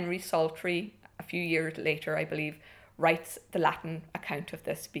called Henry Saltrey, a few years later, I believe, writes the Latin account of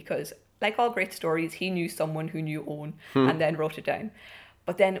this, because like all great stories, he knew someone who knew Owen and then wrote it down.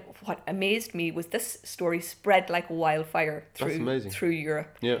 But then what amazed me was this story spread like wildfire through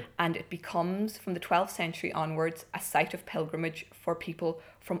Europe. Yeah. And it becomes, from the 12th century onwards, a site of pilgrimage for people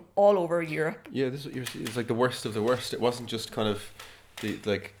from all over Europe. Yeah, this it's like the worst of the worst. It wasn't just kind of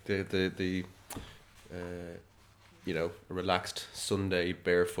the a relaxed Sunday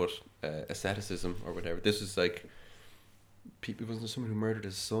barefoot asceticism or whatever. This is like, people, wasn't there someone who murdered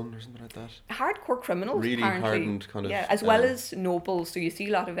his son or something like that? Hardcore criminals, really apparently. hardened kind of, as well as nobles. So you see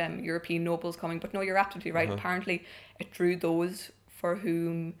a lot of European nobles coming, but no, you're absolutely right. Apparently it drew those for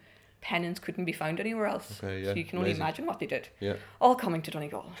whom pennons couldn't be found anywhere else. Okay, yeah, So you can only amazing. imagine what they did. Yeah. All coming to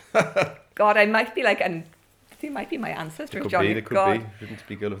Donegal. God, I might be like, and they might be my ancestors, Johnny. They could God. be. Shouldn't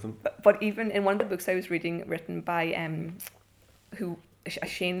speak ill of them. But even in one of the books I was reading, written by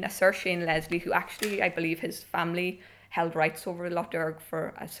Sir Shane Leslie, who actually, I believe, his family held rights over Lough Derg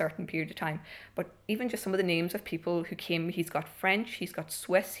for a certain period of time. But even just some of the names of people who came, he's got French, he's got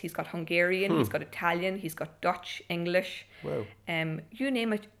Swiss, he's got Hungarian, he's got Italian, he's got Dutch, English. Wow. You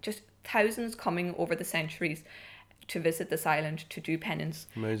name it, just thousands coming over the centuries to visit this island, to do penance,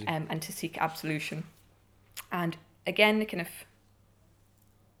 Amazing. and to seek absolution. And again, kind of,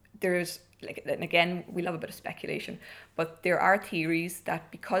 there's, like, and again, we love a bit of speculation, but there are theories that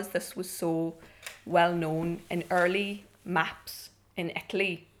because this was so well known in early maps in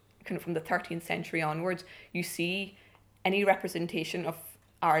Italy, kind of from the 13th century onwards, you see any representation of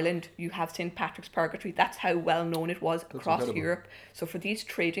Ireland, you have St. Patrick's Purgatory. That's how well known it was across incredible. Europe. So for these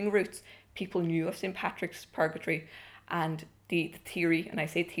trading routes, people knew of St. Patrick's Purgatory, and the theory, and I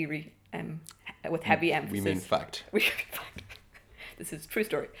say theory with heavy emphasis. We mean fact. This is a true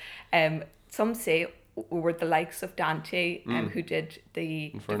story. Some say were the likes of Dante, who did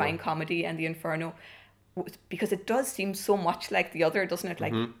the Inferno. Divine Comedy and the Inferno, because it does seem so much like the other, doesn't it?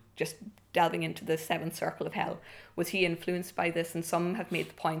 Like just delving into the seventh circle of hell. Was he influenced by this? And some have made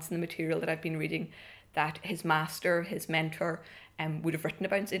the points in the material that I've been reading that his master, his mentor, would have written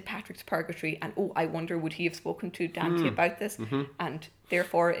about St. Patrick's Purgatory, and I wonder, would he have spoken to Dante about this? And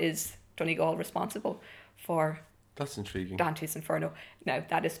therefore is Donegal responsible for That's intriguing. Dante's Inferno? Now,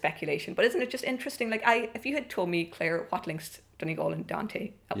 that is speculation, but isn't it just interesting? Like, if you had told me, Claire, what links Donegal and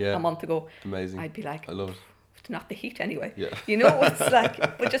Dante a month ago, Amazing. I'd be like, I love it. It's not the heat anyway. Yeah. You know, it's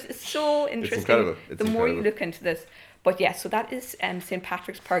like, but just, it's so interesting. incredible. It's the more you incredible. look into this. But yeah, so that is St.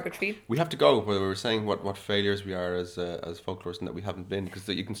 Patrick's Purgatory. We have to go. Where we were saying what failures we are as folklorists and that we haven't been, because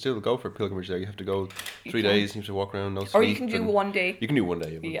you can still go for a pilgrimage there. You have to go 3 days. You have to walk around, no sleep. Or you can do one day. You can do one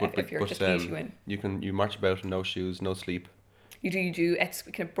day. Yeah, if you're just ease you in. You march about in no shoes, no sleep. You do. It's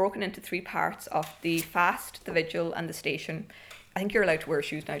kind of broken into three parts of the fast, the vigil, and the station. I think you're allowed to wear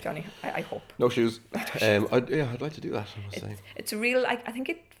shoes now, Johnny. I hope. No shoes. I'd like to do that. I must say. It's a real. I think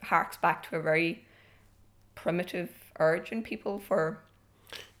it harks back to a very primitive urge in people for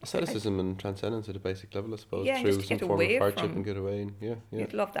Asceticism and transcendence at a basic level, I suppose. Yeah, through just to some get form away of hardship from- and get away. And, yeah.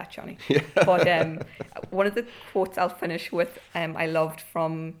 You'd love that, Johnny. But one of the quotes I'll finish with, I loved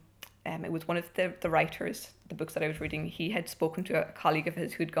from, it was one of the writers, the books that I was reading. He had spoken to a colleague of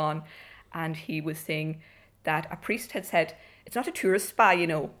his who'd gone, and he was saying that a priest had said, it's not a tourist spa, you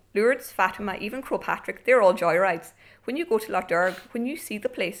know. Lourdes, Fatima, even Crowpatrick, they're all joyrides. When you go to Lough Derg, when you see the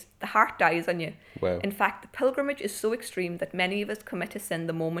place, the heart dies on you. Wow. In fact, the pilgrimage is so extreme that many of us commit a sin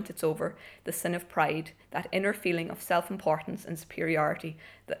the moment it's over, the sin of pride, that inner feeling of self-importance and superiority,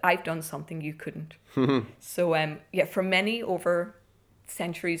 that I've done something you couldn't. So, for many over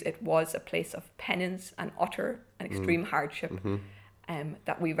centuries, it was a place of penance and utter and extreme hardship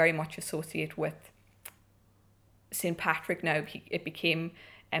that we very much associate with St. Patrick. Now, it became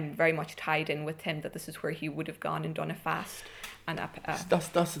very much tied in with him, that this is where he would have gone and done a fast. And That's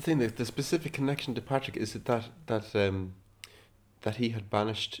the thing. The specific connection to Patrick is that he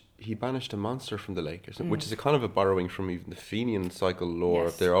banished a monster from the lake, which is a kind of a borrowing from even the Fenian cycle lore.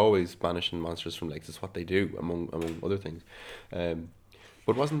 Yes. They're always banishing monsters from lakes. It's what they do, among other things.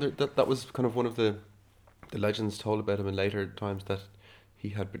 But wasn't there that was kind of one of the legends told about him in later times, that he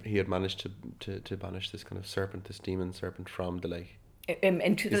had managed to banish this kind of serpent, this demon serpent, from the lake?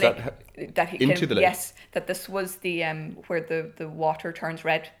 Into the Is lake. That he into the lake? Yes, that this was the where the water turns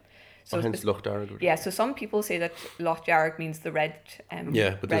red. So hence Lough Derg. Yeah, so some people say that Lough Derg means the red.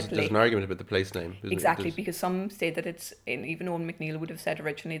 Yeah, but red there's an argument about the place name. isn't Exactly, there? because some say that it's, even Owen McNeill would have said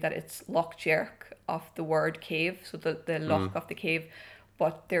originally that it's Lough Derg of the word cave, so the loch of the cave.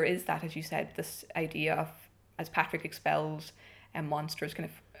 But there is that, as you said, this idea of, as Patrick expels monsters kind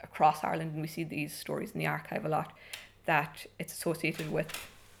of across Ireland, and we see these stories in the archive a lot, that it's associated with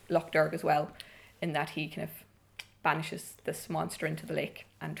Lough Derg as well, in that he kind of banishes this monster into the lake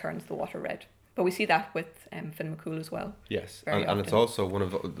and turns the water red. But we see that with Finn McCool as well. Yes, Very and it's often. also one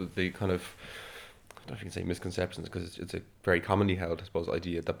of the kind of, I don't know if you can say misconceptions, because it's a very commonly held, I suppose,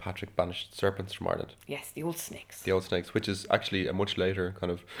 idea that Patrick banished serpents from Ireland, Yes, the old snakes. the old snakes, which is actually a much later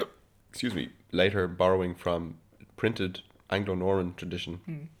kind of, later borrowing from printed Anglo-Norman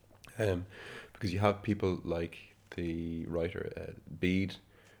tradition, because you have people like the writer Bede,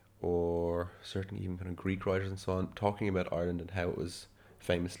 or certainly even kind of Greek writers and so on, talking about Ireland and how it was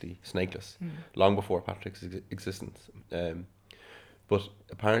famously snakeless long before Patrick's existence. But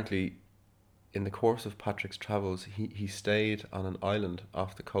apparently in the course of Patrick's travels, he stayed on an island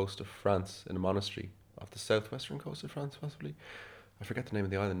off the coast of France in a monastery, off the southwestern coast of France, possibly. I forget the name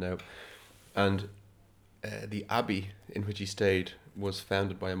of the island now. And the abbey in which he stayed was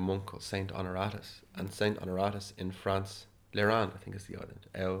founded by a monk called Saint Honoratus. And Saint Honoratus in France, Léran, I think is the island,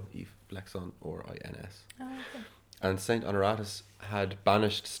 L-E-N or I-N-S. Oh, okay. And Saint Honoratus had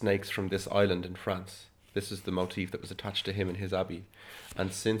banished snakes from this island in France. This is the motif that was attached to him in his abbey.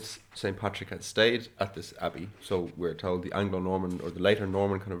 And since St. Patrick had stayed at this abbey, so we're told the Anglo-Norman or the later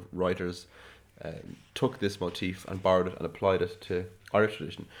Norman kind of writers took this motif and borrowed it and applied it to Irish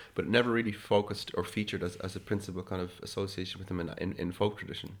tradition, but it never really focused or featured as a principal kind of association with him in folk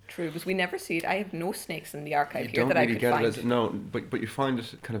tradition. True, because we never see it. I have no snakes in the archive You here don't that really I could get find. it as no, but you find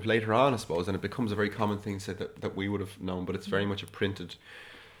it kind of later on, I suppose, and it becomes a very common thing said that we would have known, but it's very much a printed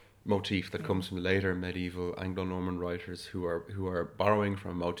motif that comes from later medieval Anglo-Norman writers who are borrowing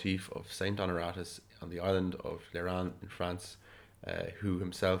from a motif of Saint Honoratus on the island of Léran in France, who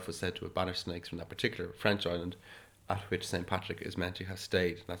himself was said to have banished snakes from that particular French island at which St. Patrick is meant to have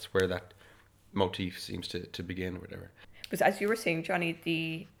stayed. That's where that motif seems to begin or whatever. Because as you were saying, Johnny,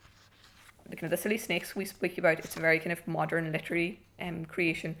 the kind of the silly snakes we speak about, it's a very kind of modern literary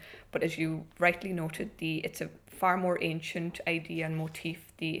creation, but as you rightly noted, it's a far more ancient idea and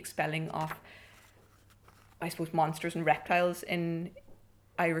motif, the expelling of, I suppose, monsters and reptiles in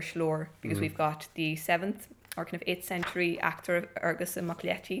Irish lore, because we've got the 7th or kind of 8th century actor Argus and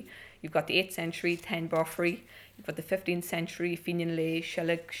Macletti, you've got the 8th century Ten Bofri, you've got the 15th century Finian Le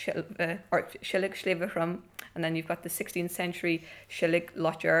Shillig Shlevachrum, and then you've got the 16th century Shillig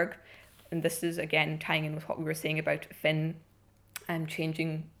Lochjerg. And this is again tying in with what we were saying about Finn and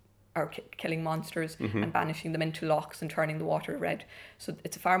changing or killing monsters and banishing them into lochs and turning the water red. So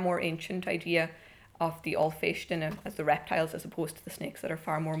it's a far more ancient idea of the Alfeistin as the reptiles as opposed to the snakes that are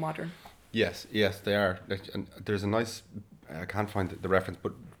far more modern. Yes, they are. And there's a nice, I can't find the reference,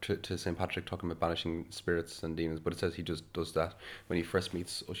 but to St. Patrick talking about banishing spirits and demons, but it says he just does that when he first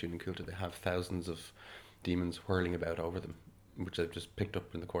meets Oisin and Cúillte. They have thousands of demons whirling about over them, which they've just picked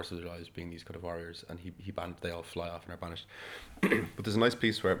up in the course of their lives being these kind of warriors, and they all fly off and are banished. But there's a nice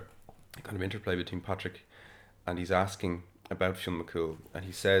piece where kind of interplay between Patrick and he's asking about Fionn McCool, and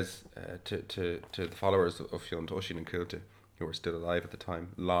he says to the followers of Fionn, to Oisin and Cúillte, who were still alive at the time,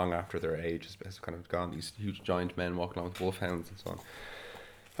 long after their age has kind of gone, these huge giant men walking along with wolfhounds and so on.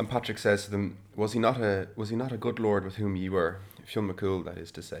 And Patrick says to them, was he not a good lord with whom ye were, Fionn McCool, that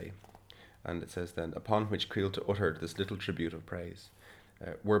is to say? And it says then, upon which Cúillte uttered this little tribute of praise.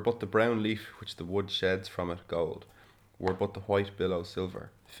 Were but the brown leaf which the wood sheds from it gold, were but the white billow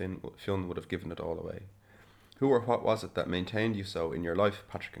silver, Fionn would have given it all away. Who or what was it that maintained you so in your life?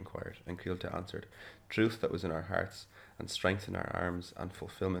 Patrick inquired, and Cúillte answered, truth that was in our hearts, and strength in our arms, and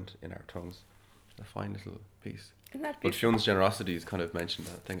fulfilment in our tongues. A fine little piece. Isn't that But beautiful? Fionn's generosity is kind of mentioned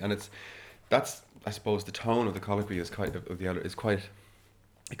that thing, and that's I suppose the tone of the colloquy is quite of the other is quite.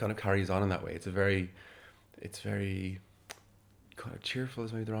 It kind of carries on in that way. It's very kind of cheerful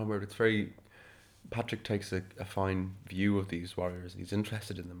is maybe the wrong word. It's very. Patrick takes a fine view of these warriors, and he's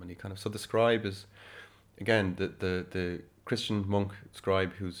interested in them, and he kind of so the scribe is, again, the Christian monk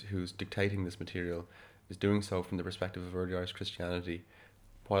scribe who's dictating this material is doing so from the perspective of early Irish Christianity,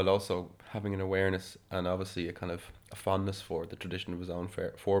 while also having an awareness and obviously a kind of a fondness for the tradition of his own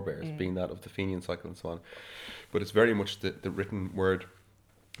forebears, being that of the Fenian cycle and so on. But it's very much the written word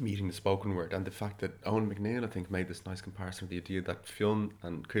meeting the spoken word, and the fact that Owen McNeill, I think, made this nice comparison with the idea that Fionn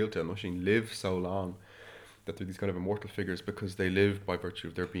and Cúillte and Oisin live so long that they're these kind of immortal figures because they live by virtue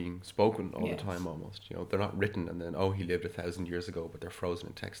of their being spoken all Yes. the time almost. You know, they're not written and then, he lived 1,000 years ago, but they're frozen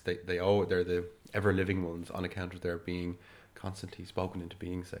in text. They're the ever living ones on account of their being constantly spoken into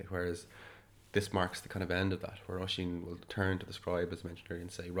being, say, whereas this marks the kind of end of that, where Oisin will turn to the scribe, as mentioned earlier,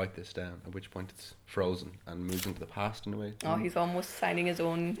 and say, write this down, at which point it's frozen and moves into the past in a way. Oh, he's almost signing his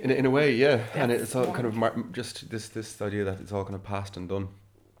own. In a way, yeah. And Yes, it's all kind more. of just this idea that it's all kind of past and done.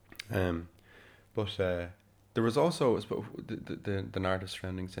 But there was also the narrative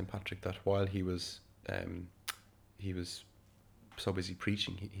surrounding St. Patrick that while he was so busy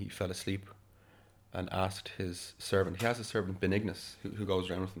preaching, he fell asleep and asked his servant. He has a servant, Benignus, who goes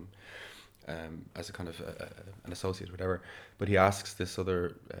around with him as a kind of an associate or whatever. But he asks this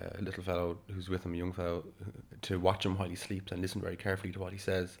other little fellow who's with him, a young fellow, to watch him while he sleeps and listen very carefully to what he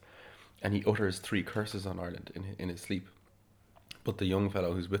says. And he utters 3 curses on Ireland in his sleep. But the young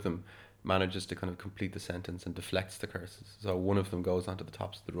fellow who's with him manages to kind of complete the sentence and deflects the curses. So one of them goes onto the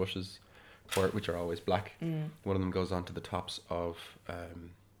tops of the rushes, which are always black. One of them goes onto the tops of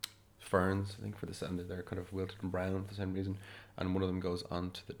ferns, I think, for the and they're kind of wilted and brown for some reason. and one of them goes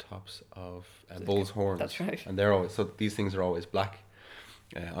onto the tops of bull's horns. That's right. And they're always, so these things are always black.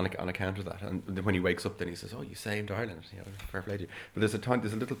 On account of that, and then when he wakes up, then he says, "Oh, you saved Ireland." Fair play to you. But there's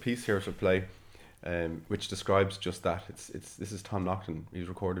a little piece here to play, which describes just that. This is Tom Naughton. He was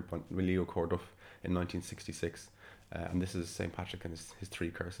recorded by Leo Corduff in 1966, and this is St. Patrick and his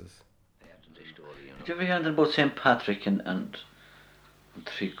three curses. Did you ever hear anything about St. Patrick and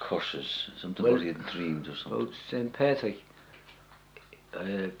three curses? Something about he had dreamed or something. About St. Patrick.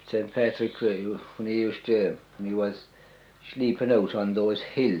 St. Patrick, when he was sleeping out on those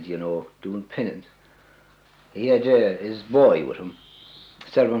hills, doing penance, he had his boy with him,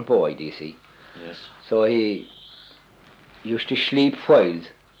 servant boy, do you see? Yes. So he used to sleep while,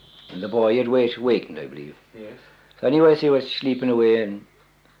 and the boy had wakened, I believe. Yes. So anyways, he was sleeping away, and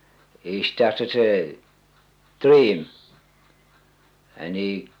he started to dream, and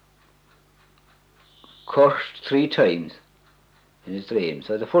he cursed 3 times in his dream.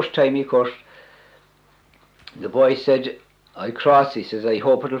 So the first time he cursed, the boy said, "I cross," he says, "I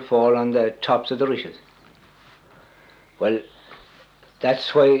hope it'll fall on the tops of the rushes." Well,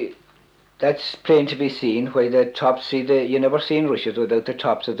 that's plain to be seen, why the tops, you never seen rushes without the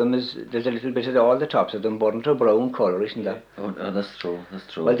tops of them, there's a little bit of all the tops of them burnt to brown colour, isn't that? Oh, that's true, that's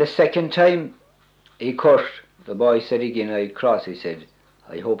true. Well, the second time he cursed, the boy said again, "I cross," he said,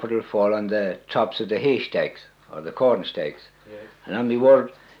 "I hope it'll fall on the tops of the haystacks, or the corn stacks." Yes. And on my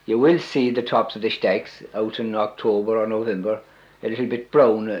word, you will see the tops of the stacks out in October or November, a little bit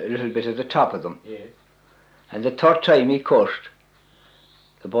brown, a little bit at the top of them. Yes. And the third time he cursed,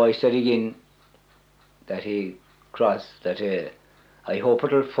 the boy said again that he crossed, that "I hope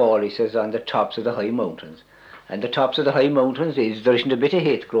it'll fall," he says, "on the tops of the high mountains." And the tops of the high mountains there isn't a bit of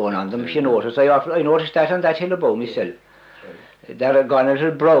heat growing on them, if you notice. I noticed that on that hill above myself. They're gone a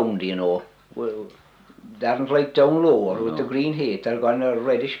little brown, Well, they aren't like down lower with the green heat, they're gone a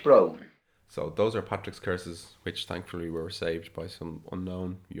reddish brown. So those are Patrick's curses, which thankfully were saved by some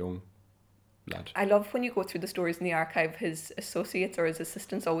unknown young lad. I love when you go through the stories in the archive, his associates or his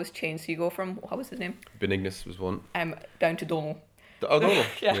assistants always change. So you go from, what was his name? Benignus was one. Down to Donal. Donal.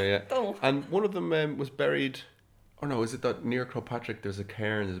 Yeah. Donal. And one of them was buried, or no, is it that near Croagh there's a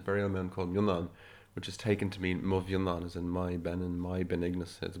cairn, there's a burial mound called Mionnan, which is taken to mean Muv Yunnan, as in my Ben and my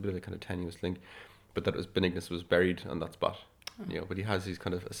Benignus. It's a bit of a kind of tenuous link, but that was Benignus was buried on that spot. But he has these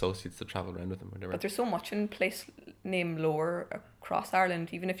kind of associates that travel around with him, whatever. But there's so much in place name lore across Ireland.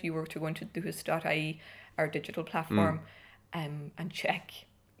 Even if you were to go into Duhus.ie, our digital platform, and check,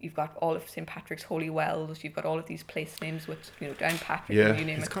 you've got all of St. Patrick's holy wells. You've got all of these place names with Down Patrick. Yeah, you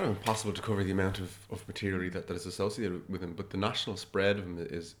name it's kind of impossible to cover the amount of material that is associated with him. But the national spread of him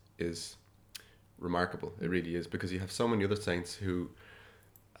is remarkable. It really is, because you have so many other saints who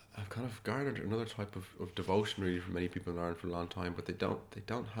have kind of garnered another type of devotion really from many people in Ireland for a long time, but they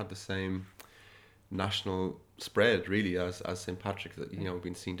don't have the same national spread really as St. Patrick that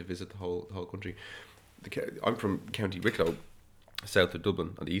been seen to visit the whole country. I'm from County Wicklow, south of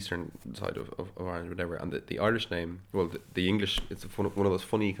Dublin, on the eastern side of Ireland, whatever. And the Irish name, well, the English, it's one of those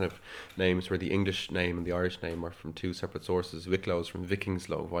funny kind of names where the English name and the Irish name are from two separate sources. Wicklow is from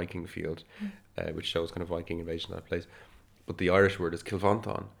Vikingslow, Viking field, which shows kind of Viking invasion of that place. But the Irish word is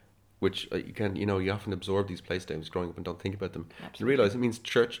Kilvanton, which you often absorb these place names growing up and don't think about them. Absolutely. You realise it means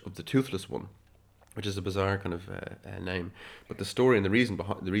Church of the Toothless One, which is a bizarre kind of name. But the story and the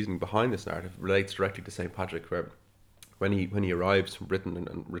reasoning behind this narrative relates directly to St. Patrick, where when he arrives from Britain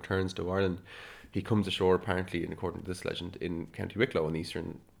and returns to Ireland, he comes ashore, apparently, and according to this legend, in County Wicklow, in the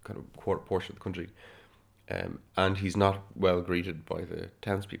eastern kind of portion of the country. And he's not well greeted by the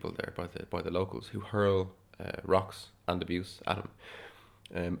townspeople there, by the locals, who hurl rocks and abuse at him.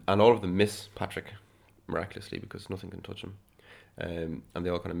 And all of them miss Patrick miraculously, because nothing can touch him. And they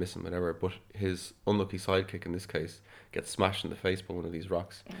all kind of miss him, whatever. But his unlucky sidekick in this case gets smashed in the face by one of these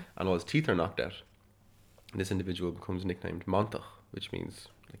rocks, and all his teeth are knocked out. And this individual becomes nicknamed Montach, which means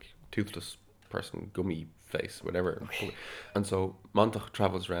like toothless person, gummy face, whatever. And so Montach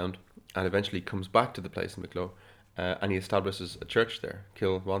travels around and eventually comes back to the place in Wicklow, and he establishes a church there,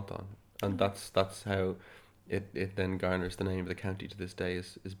 Kilvanton. And that's how it then garners the name of the county to this day,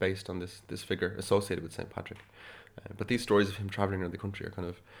 is based on this figure associated with St. Patrick. But these stories of him travelling around the country are kind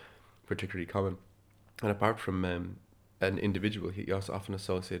of particularly common. And apart from an individual, he also often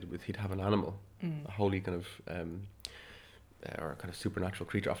associated with, he'd have an animal, a holy kind of, or a kind of supernatural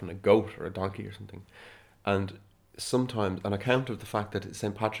creature, often a goat or a donkey or something. And sometimes, on account of the fact that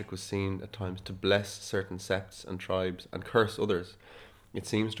St. Patrick was seen at times to bless certain septs and tribes and curse others, it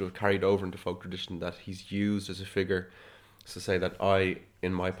seems to have carried over into folk tradition that he's used as a figure So say that I,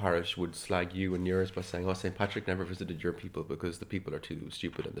 in my parish, would slag you and yours by saying, oh, St. Patrick never visited your people because the people are too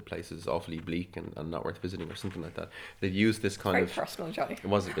stupid and the place is awfully bleak and not worth visiting, or something like that. They'd use this kind Very of... personal, Johnny. It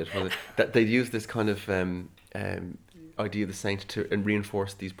was a bit, was it? That they'd use this kind of idea of the saint to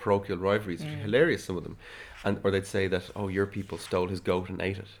reinforce these parochial rivalries, which are hilarious, some of them. Or they'd say that, oh, your people stole his goat and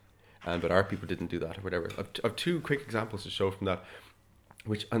ate it, but our people didn't do that, or whatever. I've two quick examples to show from that.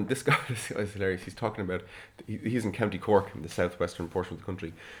 And this guy is hilarious. He's talking about, he's in County Cork, in the southwestern portion of the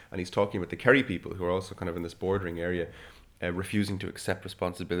country, and he's talking about the Kerry people, who are also kind of in this bordering area, refusing to accept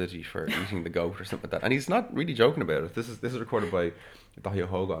responsibility for eating the goat or something like that. And he's not really joking about it. This is recorded by Dahlia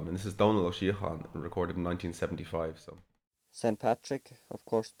Hogan, and this is Donal O'Sheachan, recorded in 1975. So St. Patrick, of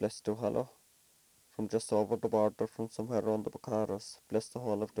course, bless Duhallow, from just over the border from somewhere around the Bucaras, bless the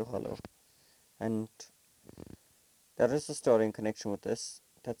whole of Duhallow. And there is a story in connection with this,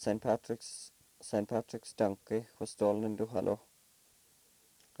 that St. Patrick's donkey was stolen in Duhallow.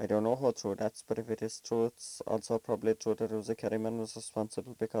 I don't know how true that's, but if it is true, it's also probably true that it was a Kerryman was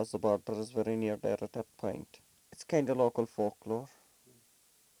responsible, because the border is very near there at that point. It's kind of local folklore,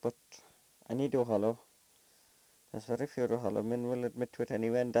 but any Duhallow, there's very few Duhallow men will admit to it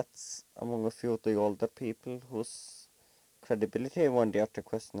anyway, and that's among a few of the older people whose credibility I won't dare to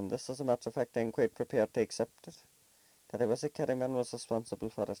question in this. As a matter of fact, I'm quite prepared to accept it, that it was a Kerryman was responsible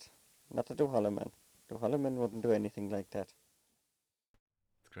for it, not a Duhallow man. Duhallow men wouldn't do anything like that.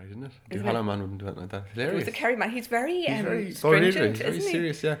 it's great, isn't it? Isn't Duhallow it? man wouldn't do it like that. It Hilarious. was a Kerry man. He's very, He's stringent, very isn't he?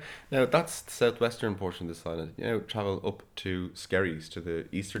 serious, yeah. Now, that's the southwestern portion of this island. Travel up to Skerries, to the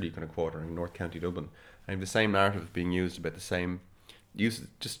easterly kind of quarter in North County Dublin, and the same narrative being used about the same, used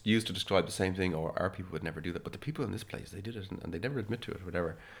to describe the same thing, or our people would never do that. But the people in this place, they did it, and they never admit to it, or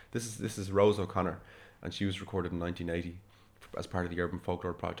whatever. This is Rose O'Connor, and she was recorded in 1980 as part of the Urban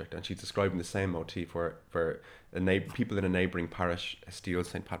Folklore Project, and she's describing the same motif where people in a neighbouring parish steal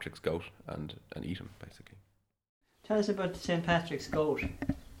St. Patrick's goat and eat him, basically. Tell us about the St. Patrick's goat. Do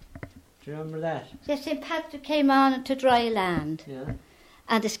you remember that? Yes, St. Patrick came on to dry land. Yeah.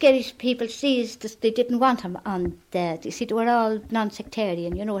 And the Scottish people seized this, they didn't want him on there. You see, they were all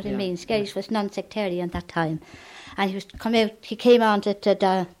non-sectarian, you know what I mean? Scottish was non-sectarian at that time. And he came on to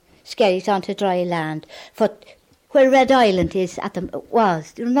the Scottish onto dry land. But where Red Island is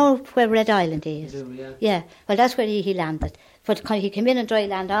do you know where Red Island is? I do, yeah. Yeah, well, that's where he landed. But he came in on dry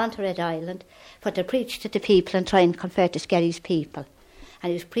land onto Red Island, but to preach to the people and try and convert the Scottish people. And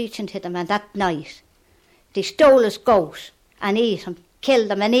he was preaching to them, and that night, they stole his goat and ate him, killed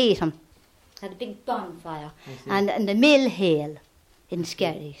him and ate him. Had a big bonfire, and in the mill hill in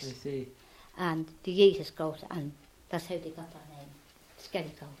Skerries. I see. And they ate his goat, and that's how they got their name,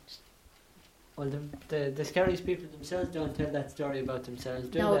 Skerry goats. Well, the Skerries people themselves don't tell that story about themselves,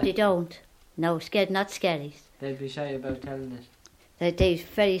 do No, they don't. No, not Skerries. They'd be shy about telling it. They're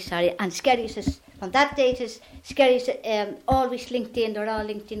very sorry. And Skerries is, from that date, Skerries always linked in, they're all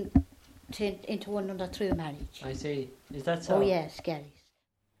linked in into one another through marriage. I see. Is that so? Oh, yeah, Skerries.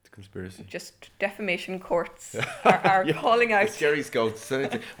 It's a conspiracy. Just defamation courts are calling out. The Skerries goats.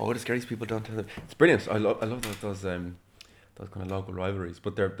 The Skerries people don't tell them. It's brilliant. I love those kind of local rivalries.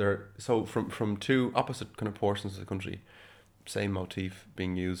 But they're so from two opposite kind of portions of the country, same motif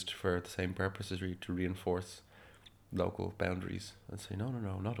being used for the same purposes, really, to reinforce local boundaries and say no,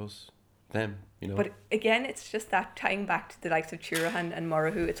 not us, them, But again, it's just that tying back to the likes of Turahan and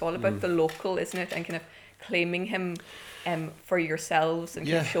Morahoo. It's all about the local, isn't it? And kind of claiming him for yourselves and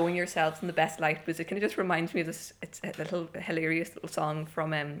kind of showing yourselves in the best light. Because it kind of just reminds me of this. It's a little hilarious little song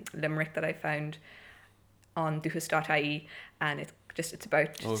from Limerick that I found on duhus.ie, and it's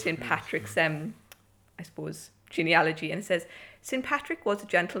about St. Patrick's I suppose genealogy, and it says St. Patrick was a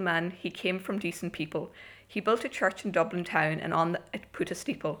gentleman. He came from decent people. He built a church in Dublin town, and on it put a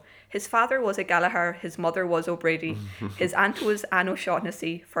steeple. His father was a Gallagher, his mother was O'Brady. His aunt was Anne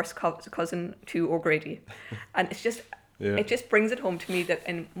O'Shaughnessy, first cousin to O'Grady. And it's just, it just brings it home to me that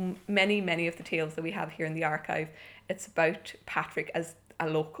in many, many of the tales that we have here in the archive, it's about Patrick as a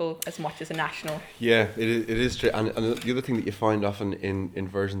local as much as a national. Yeah, it is true. And the other thing that you find often in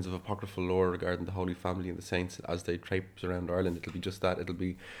versions of apocryphal lore regarding the Holy Family and the saints as they traipse around Ireland, it'll be just that. It'll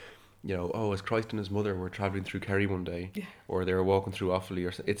be, as Christ and his mother were travelling through Kerry one day, or they were walking through Offaly,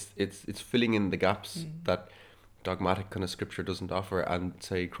 or it's filling in the gaps that dogmatic kind of scripture doesn't offer, and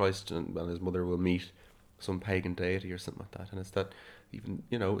say Christ and his mother will meet some pagan deity or something like that, and it's that even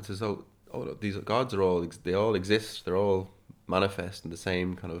it's as though these gods are they all exist, they're all manifest in the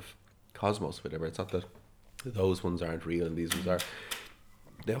same kind of cosmos, whatever. It's not that those ones aren't real and these ones are.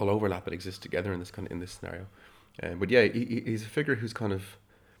 They all overlap and exist together in this scenario. But yeah, he's a figure who's kind of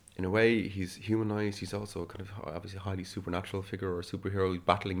in a way, he's humanized. He's also kind of obviously a highly supernatural figure or a superhero. He's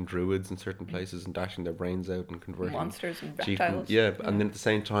battling druids in certain places and dashing their brains out and converting monsters and chieftain- reptiles. Yeah, and then at the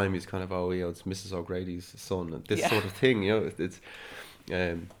same time, he's kind of it's Mrs. O'Grady's son and this sort of thing. It's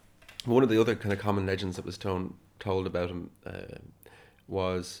one of the other kind of common legends that was told about him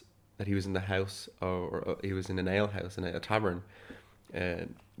was that he was in the house or he was in an ale house in a tavern,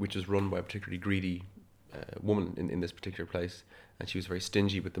 which was run by a particularly greedy woman in this particular place, and she was very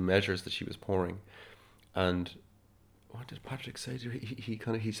stingy with the measures that she was pouring. And what did Patrick say to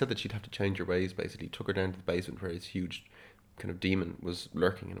her? He said that she'd have to change her ways. Basically, took her down to the basement where his huge kind of demon was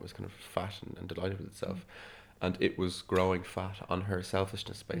lurking, and it was kind of fat and delighted with itself, and it was growing fat on her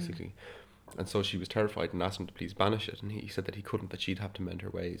selfishness basically. And so she was terrified and asked him to please banish it, and he said that he couldn't, that she'd have to mend her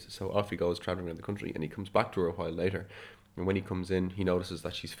ways. So off he goes travelling around the country, and he comes back to her a while later, and when he comes in, he notices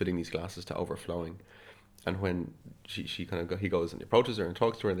that she's filling these glasses to overflowing. And when she kind of he goes and approaches her and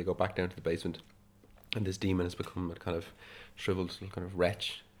talks to her, and they go back down to the basement, and this demon has become a kind of shriveled kind of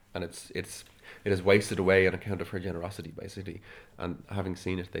wretch, and it has wasted away on account of her generosity basically. And having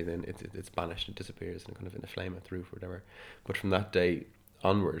seen it, it's banished and disappears and kind of in a flame at the roof or whatever. But from that day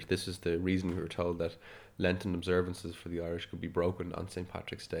onward, this is the reason we were told that Lenten observances for the Irish could be broken on St.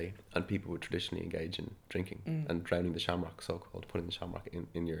 Patrick's Day, and people would traditionally engage in drinking and drowning the shamrock, so-called, putting the shamrock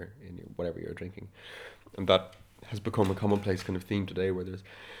in your whatever you're drinking. And that has become a commonplace kind of theme today, where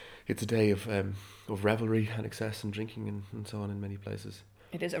it's a day of revelry and excess and drinking and so on in many places.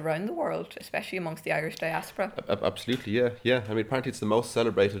 It is around the world, especially amongst the Irish diaspora. Absolutely, yeah. I mean, apparently it's the most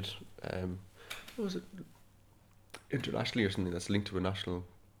celebrated, what was it, internationally or something that's linked to a national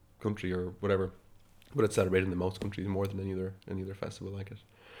country or whatever. But it's celebrated in the most countries more than any other festival like it.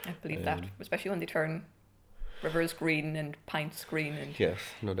 I believe that, especially when they turn rivers green and pints green and yes,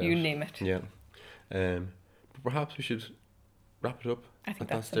 no doubt. You name it. Yeah. But perhaps we should wrap it up. I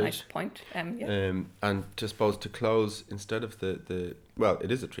think at that's that a stage. nice point. And to suppose to close, instead of the well,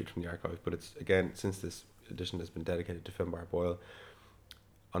 it is a treat from the archive, but it's again, since this edition has been dedicated to Finbar Boyle,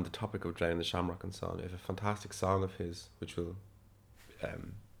 on the topic of drowning the shamrock and so on, I have a fantastic song of his which will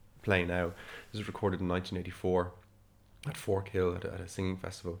play now. This was recorded in 1984 at Fork Hill at a singing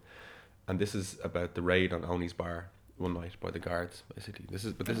festival, and this is about the raid on Oney's Bar one night by the guards basically. This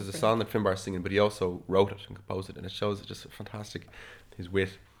is a song that Finbar's singing, but he also wrote it and composed it, and it shows just fantastic his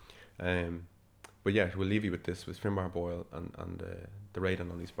wit. But yeah, we'll leave you with this, with Finbar Boyle and the raid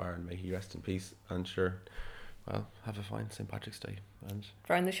on Oney's Bar, and may he rest in peace. And sure, well, have a fine St. Patrick's Day and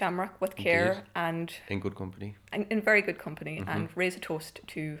drown the shamrock with care. Indeed. And in good company. In very good company, and raise a toast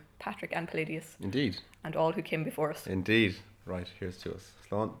to Patrick and Palladius. Indeed. And all who came before us. Indeed. Right, here's to us.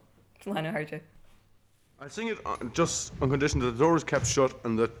 Slán. Slán ó Harde. I sing it just on condition that the door is kept shut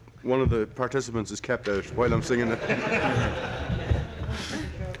and that one of the participants is kept out while I'm singing it.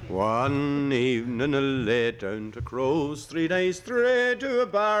 One evening I lay down to crows 3 days straight to a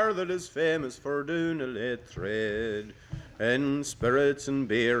bar that is famous for doing a late trade. In spirits and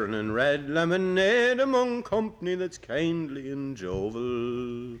beer and in red lemonade among company that's kindly and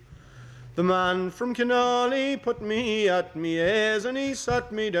jovial. The man from Kinally put me at me ease, and he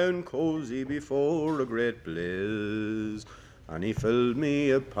sat me down cosy before a great blaze. And he filled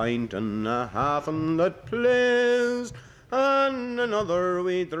me a pint and a half and that pleased, and another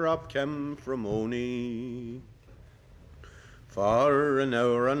wee drop came from Oney. For an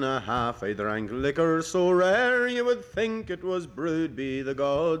hour and a half I drank liquor so rare, you would think it was brewed by the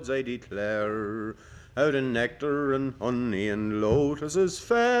gods, I declare. Out of nectar and honey and lotuses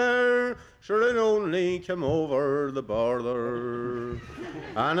fair, sure it only came over the border.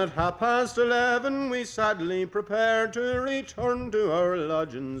 And at 11:30 we sadly prepared to return to our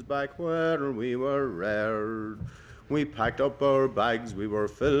lodgings back where we were reared. We packed up our bags, we were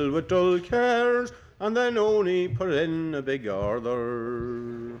filled with dull cares, and then only put in a big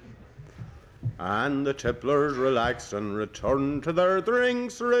order. And the tipplers relaxed and returned to their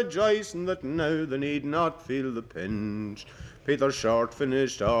drinks, rejoicing that now they need not feel the pinch. Peter Short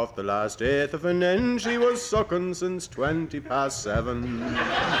finished off the last eighth of an inch, he was sucking since 7:20.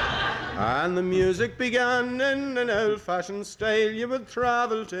 And the music began in an old-fashioned style, you would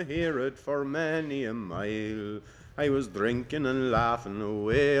travel to hear it for many a mile. I was drinking and laughing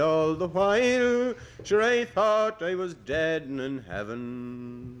away all the while, sure I thought I was dead and in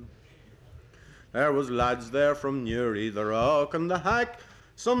heaven. There was lads there from Newry, the Rock and the Hack,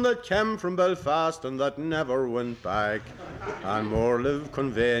 some that came from Belfast and that never went back, and more lived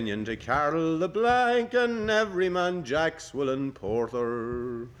convenient to Carroll the Black, and every man Jack's willing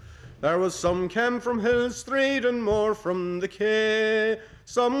porter. There was some came from Hill Street and more from the Quay,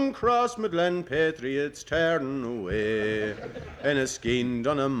 some cross Midland patriots turning away. In a scheme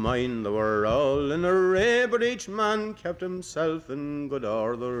done a mine, they were all in array, but each man kept himself in good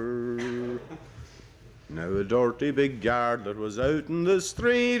order. Now a dirty big guard that was out in the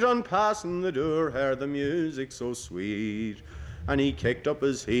street, on passing the door, heard the music so sweet. And he kicked up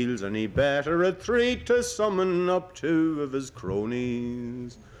his heels and he bet her a treat to summon up 2 of his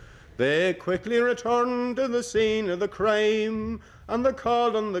cronies. They quickly returned to the scene of the crime, and they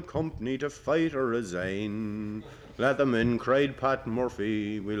called on the company to fight or resign. Let them in, cried Pat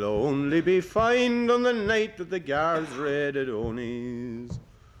Murphy, we'll only be fined on the night that the guards raided Onies.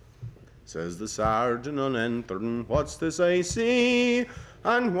 Says the sergeant on entering, what's this I see?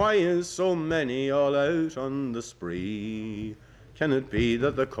 And why is so many all out on the spree? Can it be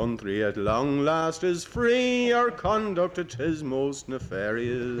that the country at long last is free? Our conduct it is most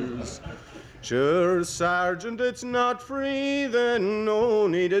nefarious. Sure, sergeant, it's not free, then no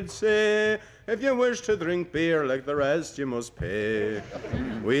needed say. If you wish to drink beer like the rest, you must pay.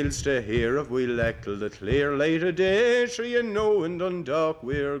 We'll stay here if we like till the clear light of day. Sure you know in Dundalk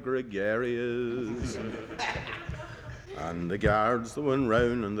we're gregarious. And the guards that went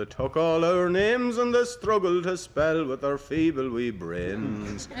round and they took all our names, and they struggled to spell with their feeble wee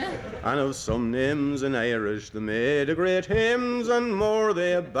brains. And of some names in Irish they made a great hymns, and more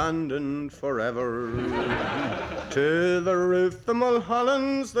they abandoned forever. To the roof the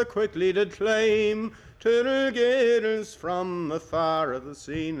Mulhollands they quickly did climb, to regale us from afar at the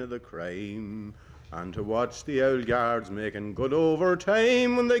scene of the crime, and to watch the old guards making good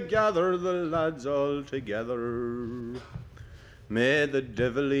overtime when they gather the lads all together. May the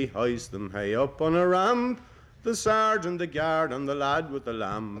devil he hoist them high up on a ramp, the sergeant, the guard, and the lad with the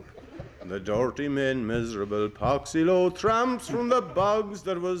lamp. The dirty men, miserable poxy low tramps from the bogs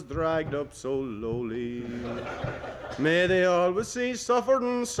that was dragged up so lowly. May they always see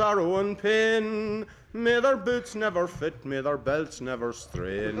suffering, sorrow and pain. May their boots never fit, may their belts never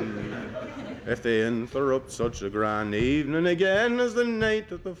strain. If they interrupt such a grand evening again as the night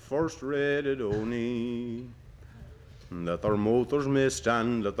that the first raided Oni. That their mouths may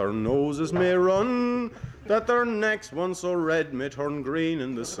stand, that their noses may run, that their necks once so red may turn green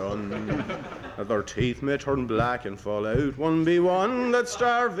in the sun, that their teeth may turn black and fall out one by one, that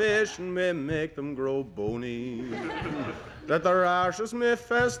starvation may make them grow bony, that their arses may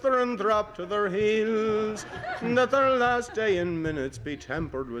fester and drop to their heels, that their last day and minutes be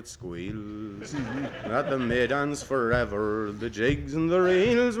tempered with squeals, that they may dance forever the jigs and the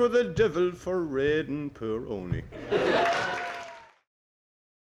reels with the devil for raiding poor Oni.